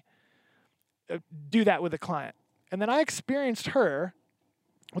me do that with a client. And then I experienced her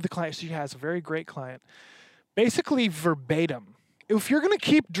with a client. She has a very great client, basically verbatim. If you're going to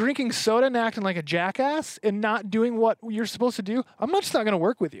keep drinking soda and acting like a jackass and not doing what you're supposed to do, I'm just not going to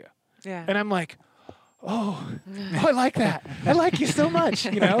work with you. Yeah. And I'm like, oh, I like that. I like you so much.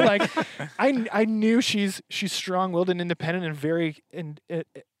 Like I knew she's strong-willed and independent and very,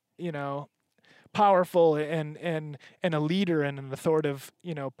 powerful and a leader and an authoritative,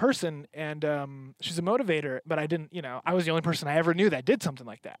 person. And she's a motivator, but I didn't, I was the only person I ever knew that did something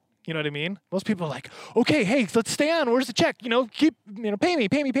like that. You know what I mean? Most people are like, okay, hey, let's stay on. Where's the check? Keep, pay me.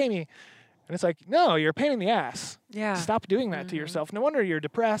 And it's like, no, you're a pain in the ass. Yeah. Stop doing that to yourself. No wonder you're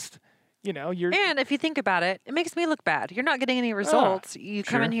depressed. You're. And if you think about it, it makes me look bad. You're not getting any results. You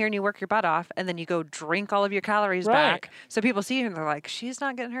come in here and you work your butt off, and then you go drink all of your calories back. So people see you and they're like, she's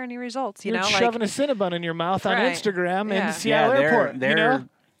not getting her any results. You're shoving a Cinnabon in your mouth on Right. Instagram in Yeah. Seattle Airport. They're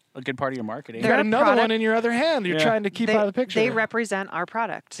a good part of your marketing. You got Their another product- one in your other hand. You're trying to keep out of the picture. They represent our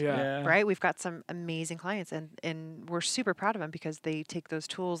product. Yeah. Right? We've got some amazing clients, and we're super proud of them because they take those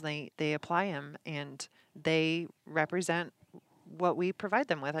tools, they apply them, and they represent what we provide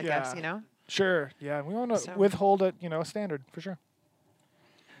them with, I guess, Sure. Yeah. We want to So- withhold a standard for sure.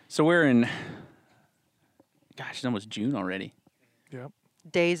 So we're in, gosh, it's almost June already. Yep.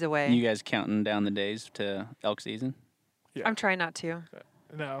 Days away. You guys counting down the days to elk season? I'm trying not to.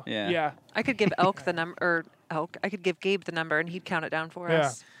 No. Yeah. Yeah. I could give Elk the number, or Elk. I could give Gabe the number, and he'd count it down for Yeah.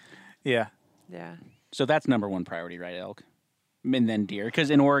 us. Yeah. Yeah. So that's number one priority, right, elk? And then deer. Because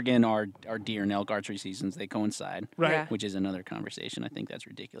in Oregon, our deer and elk archery seasons, they coincide, Right. Yeah. which is another conversation. I think that's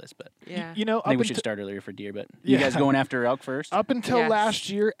ridiculous, but Yeah. Up I think we should until, start earlier for deer. But you Yeah. guys going after elk first? up until Yes. last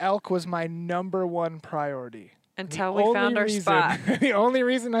year, elk was my number one priority. Until The we found only our reason- spot. The only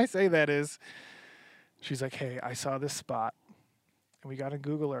reason I say that is she's like, hey, I saw this spot. And we got in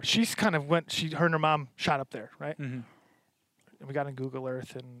Google Earth. She's kind of her and her mom shot up there, right? Mm-hmm. And we got in Google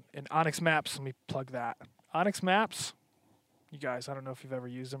Earth and Onyx Maps. Let me plug that. Onyx Maps, you guys, I don't know if you've ever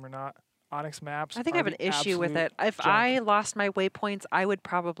used them or not. Onyx Maps. I think I have are an the issue with absolute it. If junk. I lost my waypoints, I would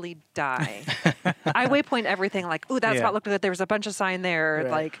probably die. I waypoint everything like, ooh, that Yeah. spot looked good. There was a bunch of sign there,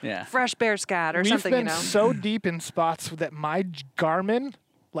 Right. like Yeah. fresh bear scat or We've something, been you know. so deep in spots that my Garmin,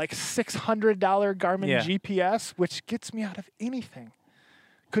 like $600 Garmin Yeah. GPS, which gets me out of anything,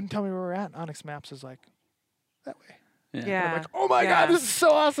 couldn't tell me where we're at. Onyx Maps is like, that way. Yeah. I'm like, oh my Yeah. God, this is so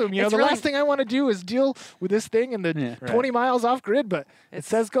awesome. It's The really- last thing I want to do is deal with this thing in the Yeah. 20 miles off grid, but it It's-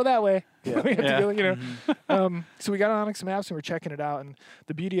 says go that way. Yeah. We have to Yeah. deal, so we got on Onyx Maps and we're checking it out. And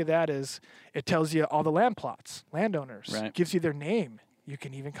the beauty of that is it tells you all the land plots, landowners, Right. gives you their name, you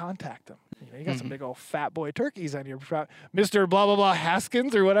can even contact them. You know, you got some big old fat boy turkeys on your Mr. Blah blah blah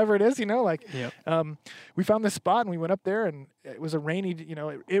Haskins or whatever it is. You know, like we found this spot and we went up there and it was a rainy. You know,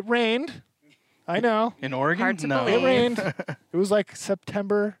 it rained. I know. In Oregon? Hard to no. believe. It rained. It was like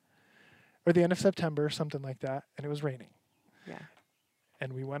September or the end of September, something like that, and it was raining. Yeah.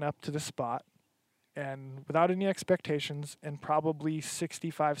 And we went up to the spot, and without any expectations, and probably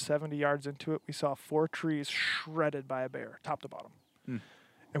 65, 70 yards into it, we saw 4 trees shredded by a bear, top to bottom.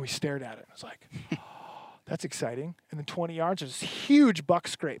 And we stared at it. It was like, oh, that's exciting. And then 20 yards, there's this huge buck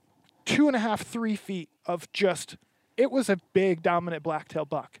scrape, 2.5, 3 feet of just, it was a big, dominant black-tailed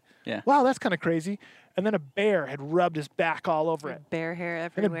buck. Yeah. Wow, that's kind of crazy. And then a bear had rubbed his back all over it. Bear hair And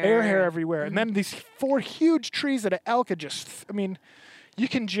everywhere. then bear hair everywhere. And then these 4 huge trees that an elk had just, I mean, you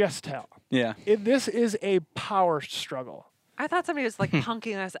can just tell. Yeah. This is a power struggle. I thought somebody was like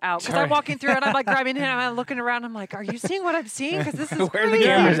punking us out because Sorry. I'm walking through and I'm like grabbing him and I'm looking around. I'm like, are you seeing what I'm seeing? Because this is Where are the crazy.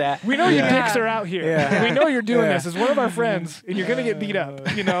 cameras at? We know your Yeah. dicks are out here. Yeah. We know you're doing Yeah. this as one of our friends, and you're going to get beat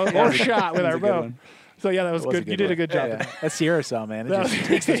up, you know, or shot with That was our a good bow. one. So, yeah, that was That was good. You did a good job. Yeah, yeah. That's Sierra cell, man. It That just was-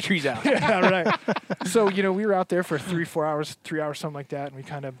 takes those trees out. Yeah, right. So, you know, we were out there for 3 hours, something like that, and we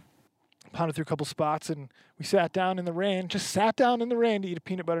kind of pounded through a couple spots, and we sat down in the rain, just sat down in the rain to eat a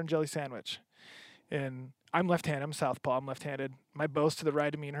peanut butter and jelly sandwich. And I'm left-handed. I'm southpaw. I'm left-handed. My bow's to the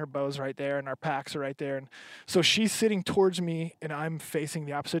right of me, and her bow's right there, and our packs are right there. And so she's sitting towards me, and I'm facing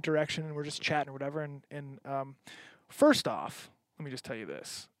the opposite direction, and we're just chatting or whatever. And first off, let me just tell you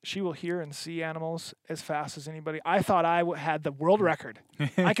this. She will hear and see animals as fast as anybody. I thought I had the world record.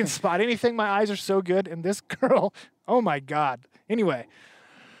 I can spot anything. My eyes are so good. And this girl, oh, my God. Anyway,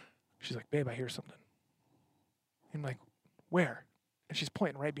 she's like, babe, I hear something. I'm like, where? And she's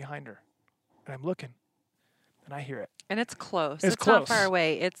pointing right behind her. And I'm looking. And I hear it. And it's close. It's It's not close. far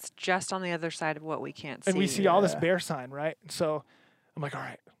away. It's just on the other side of what we can't see. And we see all this Yeah. bear sign, right? And so I'm like, all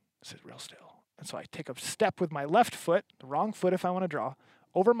right, this is real still. And so I take a step with my left foot, the wrong foot if I want to draw,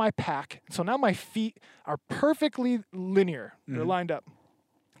 over my pack. And so now my feet are perfectly linear. They're lined up.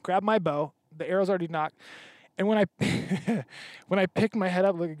 Grab my bow. The arrow's already knocked. And when I when I pick my head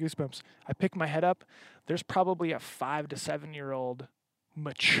up, look at goosebumps. I pick my head up. There's probably a 5 to 7 year old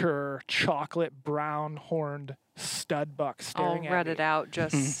mature chocolate brown horned stud buck all staring at me. rutted out,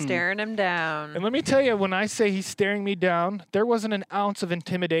 just staring him down. And let me tell you, when I say he's staring me down, there wasn't an ounce of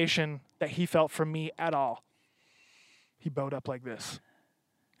intimidation that he felt from me at all. He bowed up like this.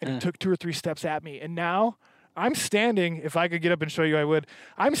 And he took 2 or 3 steps at me. And now I'm standing, if I could get up and show you, I would.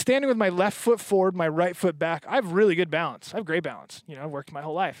 I'm standing with my left foot forward, my right foot back. I have really good balance. I have great balance. You know, I've worked my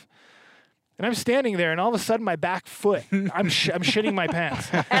whole life. And I'm standing there, and all of a sudden, my back foot, I'm shitting my pants.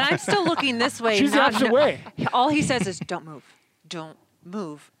 And I'm still looking this way. She's the not opposite kno- way. All he says is, don't move. Don't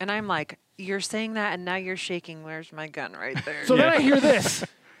move. And I'm like, you're saying that, and now you're shaking. Where's my gun right there? So then I hear this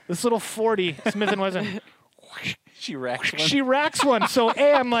little 40 Smith & Wesson. She wrecked one. She racks one. So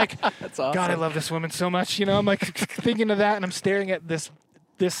I'm like, That's awesome. God, I love this woman so much. You know, I'm like thinking of that, and I'm staring at this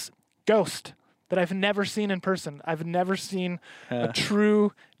ghost that I've never seen in person. I've never seen a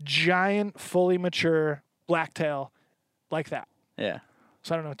true, giant, fully mature blacktail like that. Yeah.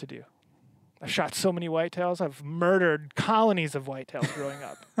 So I don't know what to do. I've shot so many whitetails. I've murdered colonies of whitetails growing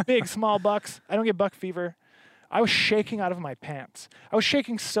up. Big, small bucks. I don't get buck fever. I was shaking out of my pants. I was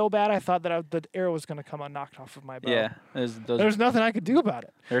shaking so bad I thought that the arrow was going to come knocked off of my bow. Yeah. Those There's nothing I could do about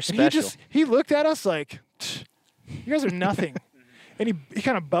it. they're And special. he looked at us like, you guys are nothing. And he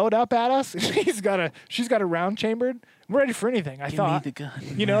kind of bowed up at us. She's got a round chambered. I'm ready for anything, I thought. the gun.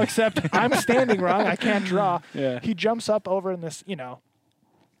 You know, except I'm standing wrong. I can't draw. Yeah. He jumps up over in this, you know.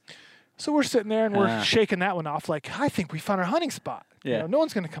 So we're sitting there and we're shaking that one off like, I think we found our hunting spot. You Yeah. know, no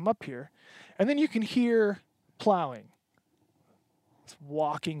one's going to come up here. And then you can hear plowing. It's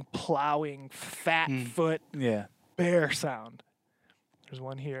walking, plowing, fat foot Yeah. bear sound. There's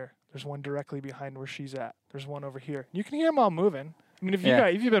one here. There's one directly behind where she's at. There's one over here. You can hear them all moving. I mean, if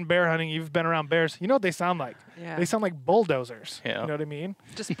you've been bear hunting, you've been around bears, you know what they sound like. Yeah. They sound like bulldozers. Yeah. You know what I mean?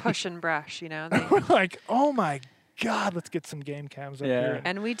 Just pushing brush, you know. We're like, oh my God, let's get some game cams up Yeah. here.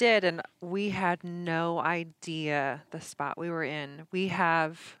 And we did, and we had no idea the spot we were in.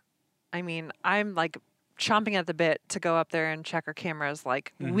 I'm like chomping at the bit to go up there and check our cameras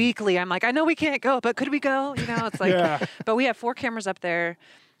like weekly. I'm like, I know we can't go, but could we go? You know, it's like, Yeah. but we have 4 cameras up there.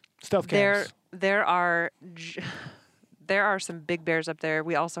 Stealth cams. There are some big bears up there.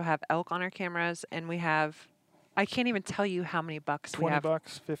 We also have elk on our cameras, and we have, I can't even tell you how many bucks we 20 have.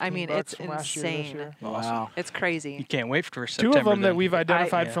 bucks, 15 I mean, bucks it's from last year to this insane. year. Wow. It's crazy. You can't wait for 2 September. of them that then. we've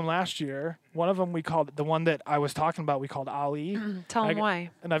identified yeah. from last year. One of them we called, the one that I was talking about, we called Ali. Tell I them got- why.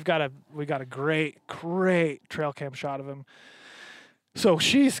 And we got a great trail cam shot of him. So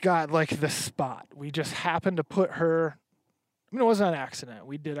she's got like the spot. We just happened to put her. I mean, it wasn't an accident.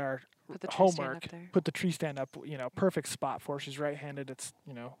 We did our Put the tree stand homework. up there. Put the tree stand up. Perfect spot for her. She's right-handed. It's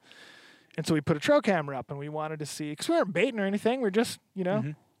and so we put a trail camera up, and we wanted to see because we weren't baiting or anything. We're just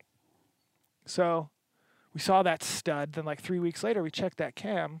So we saw that stud. Then like 3 weeks later, we checked that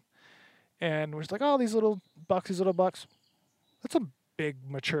cam, and we're just like, oh, these little bucks. That's a big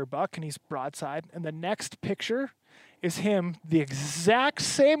mature buck, and he's broadside. And the next picture is him the exact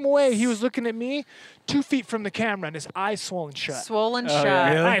same way he was looking at me, 2 feet from the camera, and his eyes swollen shut. Swollen Oh, shut.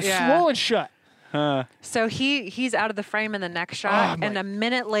 yeah. Really? Eyes swollen shut. So he's out of the frame in the next shot, I'm and a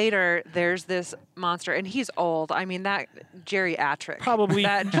minute later, there's this monster, and he's old. I mean, that geriatric. Probably,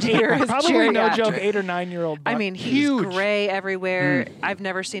 that deer is probably no geriatric. joke, 8 or 9 year old. I mean, he's huge. gray everywhere. I've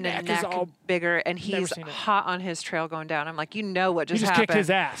never seen a Neck is neck all- bigger, and Never he's seen it. hot on his trail going down. I'm like, what He just just happened? kicked his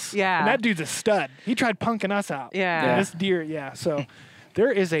ass. Yeah. And that dude's a stud. He tried punking us out. Yeah. And this deer, yeah. So there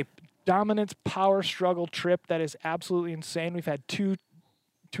is a dominance power struggle trip that is absolutely insane. We've had two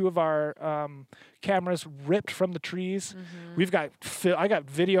of our cameras ripped from the trees. We've got I got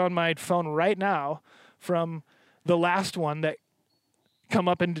video on my phone right now from the last one that come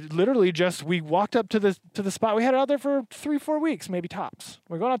up and literally just we walked up to the spot. We had it out there for 3-4 weeks, maybe tops.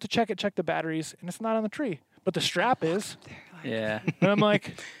 We're going out to check the batteries, and it's not on the tree, but the strap is. Yeah. And I'm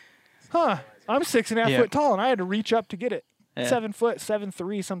like, I'm 6.5 Yeah. foot tall, and I had to reach up to get it. Yeah. 7 foot,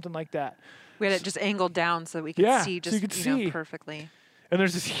 7'3", something like that. We had it just angled down so we could Yeah, see so just you could see. perfectly. And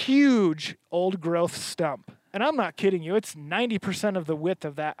there's this huge old growth stump. And I'm not kidding you. It's 90% of the width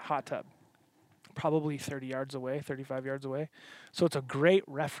of that hot tub. Probably 30 yards away, 35 yards away. So it's a great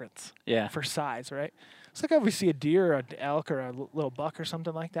reference Yeah. for size, right? It's like if we see a deer or an elk or a little buck or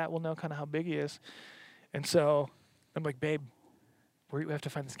something like that, we'll know kind of how big he is. And so I'm like, babe, we have to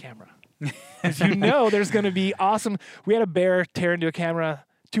find this camera. Because there's going to be awesome. We had a bear tear into a camera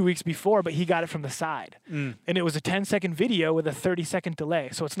 2 weeks before, but he got it from the side. And it was a 10-second video with a 30-second delay.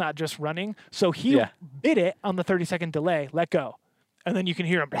 So it's not just running. So he bit it on the 30-second delay, let go. And then you can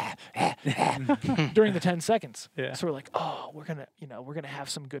hear him during the 10 seconds. Yeah. So we're like, oh, we're gonna have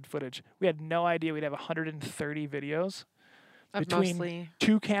some good footage. We had no idea we'd have 130 videos Of between mostly.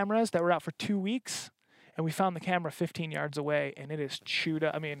 2 cameras that were out for 2 weeks. And we found the camera 15 yards away, and it is chewed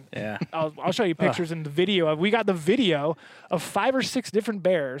up. I mean, Yeah. I'll show you pictures in the video. We got the video of 5 or 6 different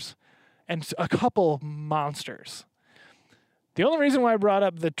bears and a couple monsters. The only reason why I brought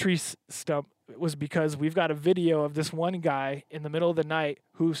up the tree stump was because we've got a video of this one guy in the middle of the night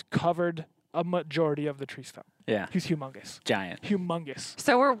who's covered a majority of the tree stump. Yeah. He's humongous. Giant. Humongous.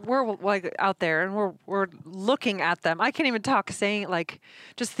 So we're like out there and we're looking at them. I can't even talk, saying like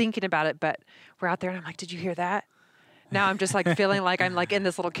just thinking about it, but we're out there and I'm like, did you hear that? Now I'm just like feeling like I'm like in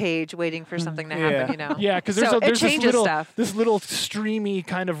this little cage waiting for something to happen, Yeah, because So it there's changes stuff. this little streamy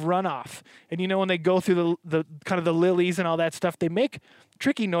kind of runoff, and when they go through the kind of the lilies and all that stuff, they make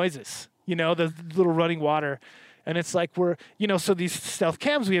tricky noises. The little running water, and it's like so these stealth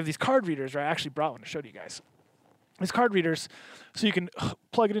cams, we have these card readers. Right? I actually brought one to show to you guys. These card readers, so you can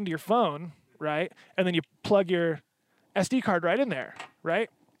plug it into your phone, right, and then you plug your SD card right in there, right.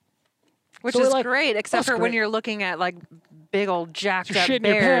 Which So we're is like, great, except that's for when great. you're looking at like big old jacked You're up shitting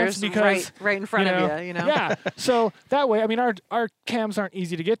your pants bears because right in front of you, Yeah. So that way, I mean, our cams aren't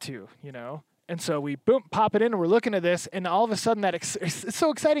easy to get to, and so we pop it in, and we're looking at this, and all of a sudden it's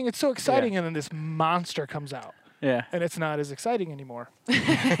so exciting, and then this monster comes out. Yeah. And it's not as exciting anymore.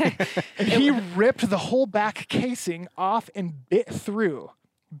 And he ripped the whole back casing off and bit through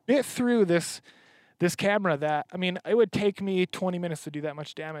this camera that, I mean, it would take me 20 minutes to do that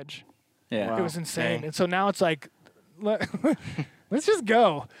much damage. Yeah. It was insane. Dang. And so now it's like, let's just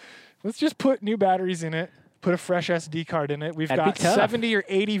go. Let's just put new batteries in it, put a fresh SD card in it. We've That'd got be tough. 70 or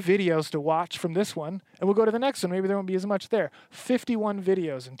 80 videos to watch from this one, and we'll go to the next one. Maybe there won't be as much there. 51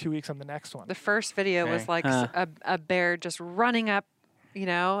 videos in 2 weeks on the next one. The first video was Dang. like a bear just running up,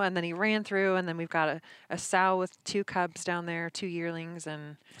 and then he ran through, and then we've got a sow with 2 cubs down there, 2 yearlings,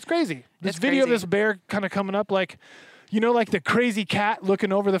 and It's crazy. This It's video of crazy. this bear kind of coming up like, like the crazy cat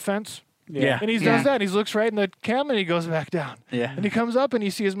looking over the fence. Yeah. And he Yeah. does that, and he looks right in the cam, and he goes back down. Yeah. And he comes up, and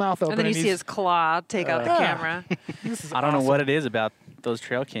you see his mouth open. and then you see he's- his claw take out the Yeah. camera. This is I don't know awesome. what it is about those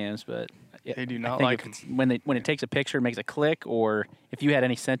trail cams, but They do I not think like if them. it's when it takes a picture, it makes a click, or if you had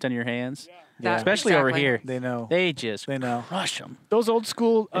any scent on your hands, That- especially over exactly. here, They know. they just They know. crush them. Those old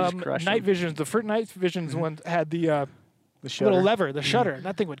school They just crush night them. visions, the first night visions one had the The little shutter. lever, the shutter, and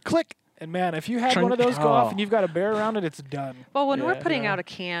that thing would click. And man, if you had one of those go off Oh. and you've got a bear around it, it's done. Well, when we're Yeah. putting Yeah. out a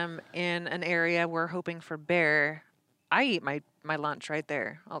cam in an area we're hoping for bear, I eat my lunch right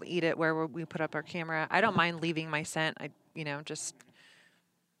there. I'll eat it where we put up our camera. I don't mind leaving my scent. I just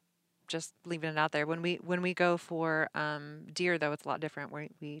just leaving it out there. When we go for deer, though, it's a lot different.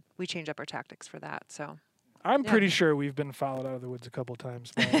 We change up our tactics for that. So I'm Yeah. pretty sure we've been followed out of the woods a couple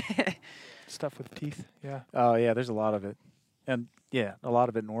times by stuff with teeth. Yeah, Oh yeah, there's a lot of it, and yeah, a lot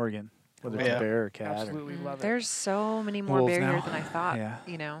of it in Oregon, whether it's Yeah. a bear or cat. Or, absolutely love it. there's so many more Wolves bear here now. than I thought. Yeah.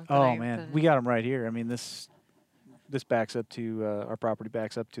 You know. oh man, we got them right here. I mean, this backs up to our property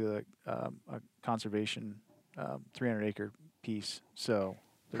backs up to a conservation 300-acre piece. So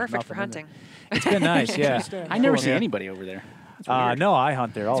there's perfect for nothing in there. hunting. It's been nice, yeah. I never Cool. see Yeah. anybody over there. It's weird. No, I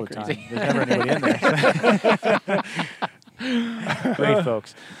hunt there all the That's time. crazy. There's never anybody in there. Great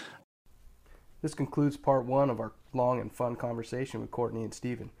folks. This concludes part 1 of our long and fun conversation with Courtney and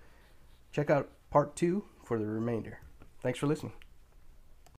Stephen. Check out part 2 for the remainder. Thanks for listening.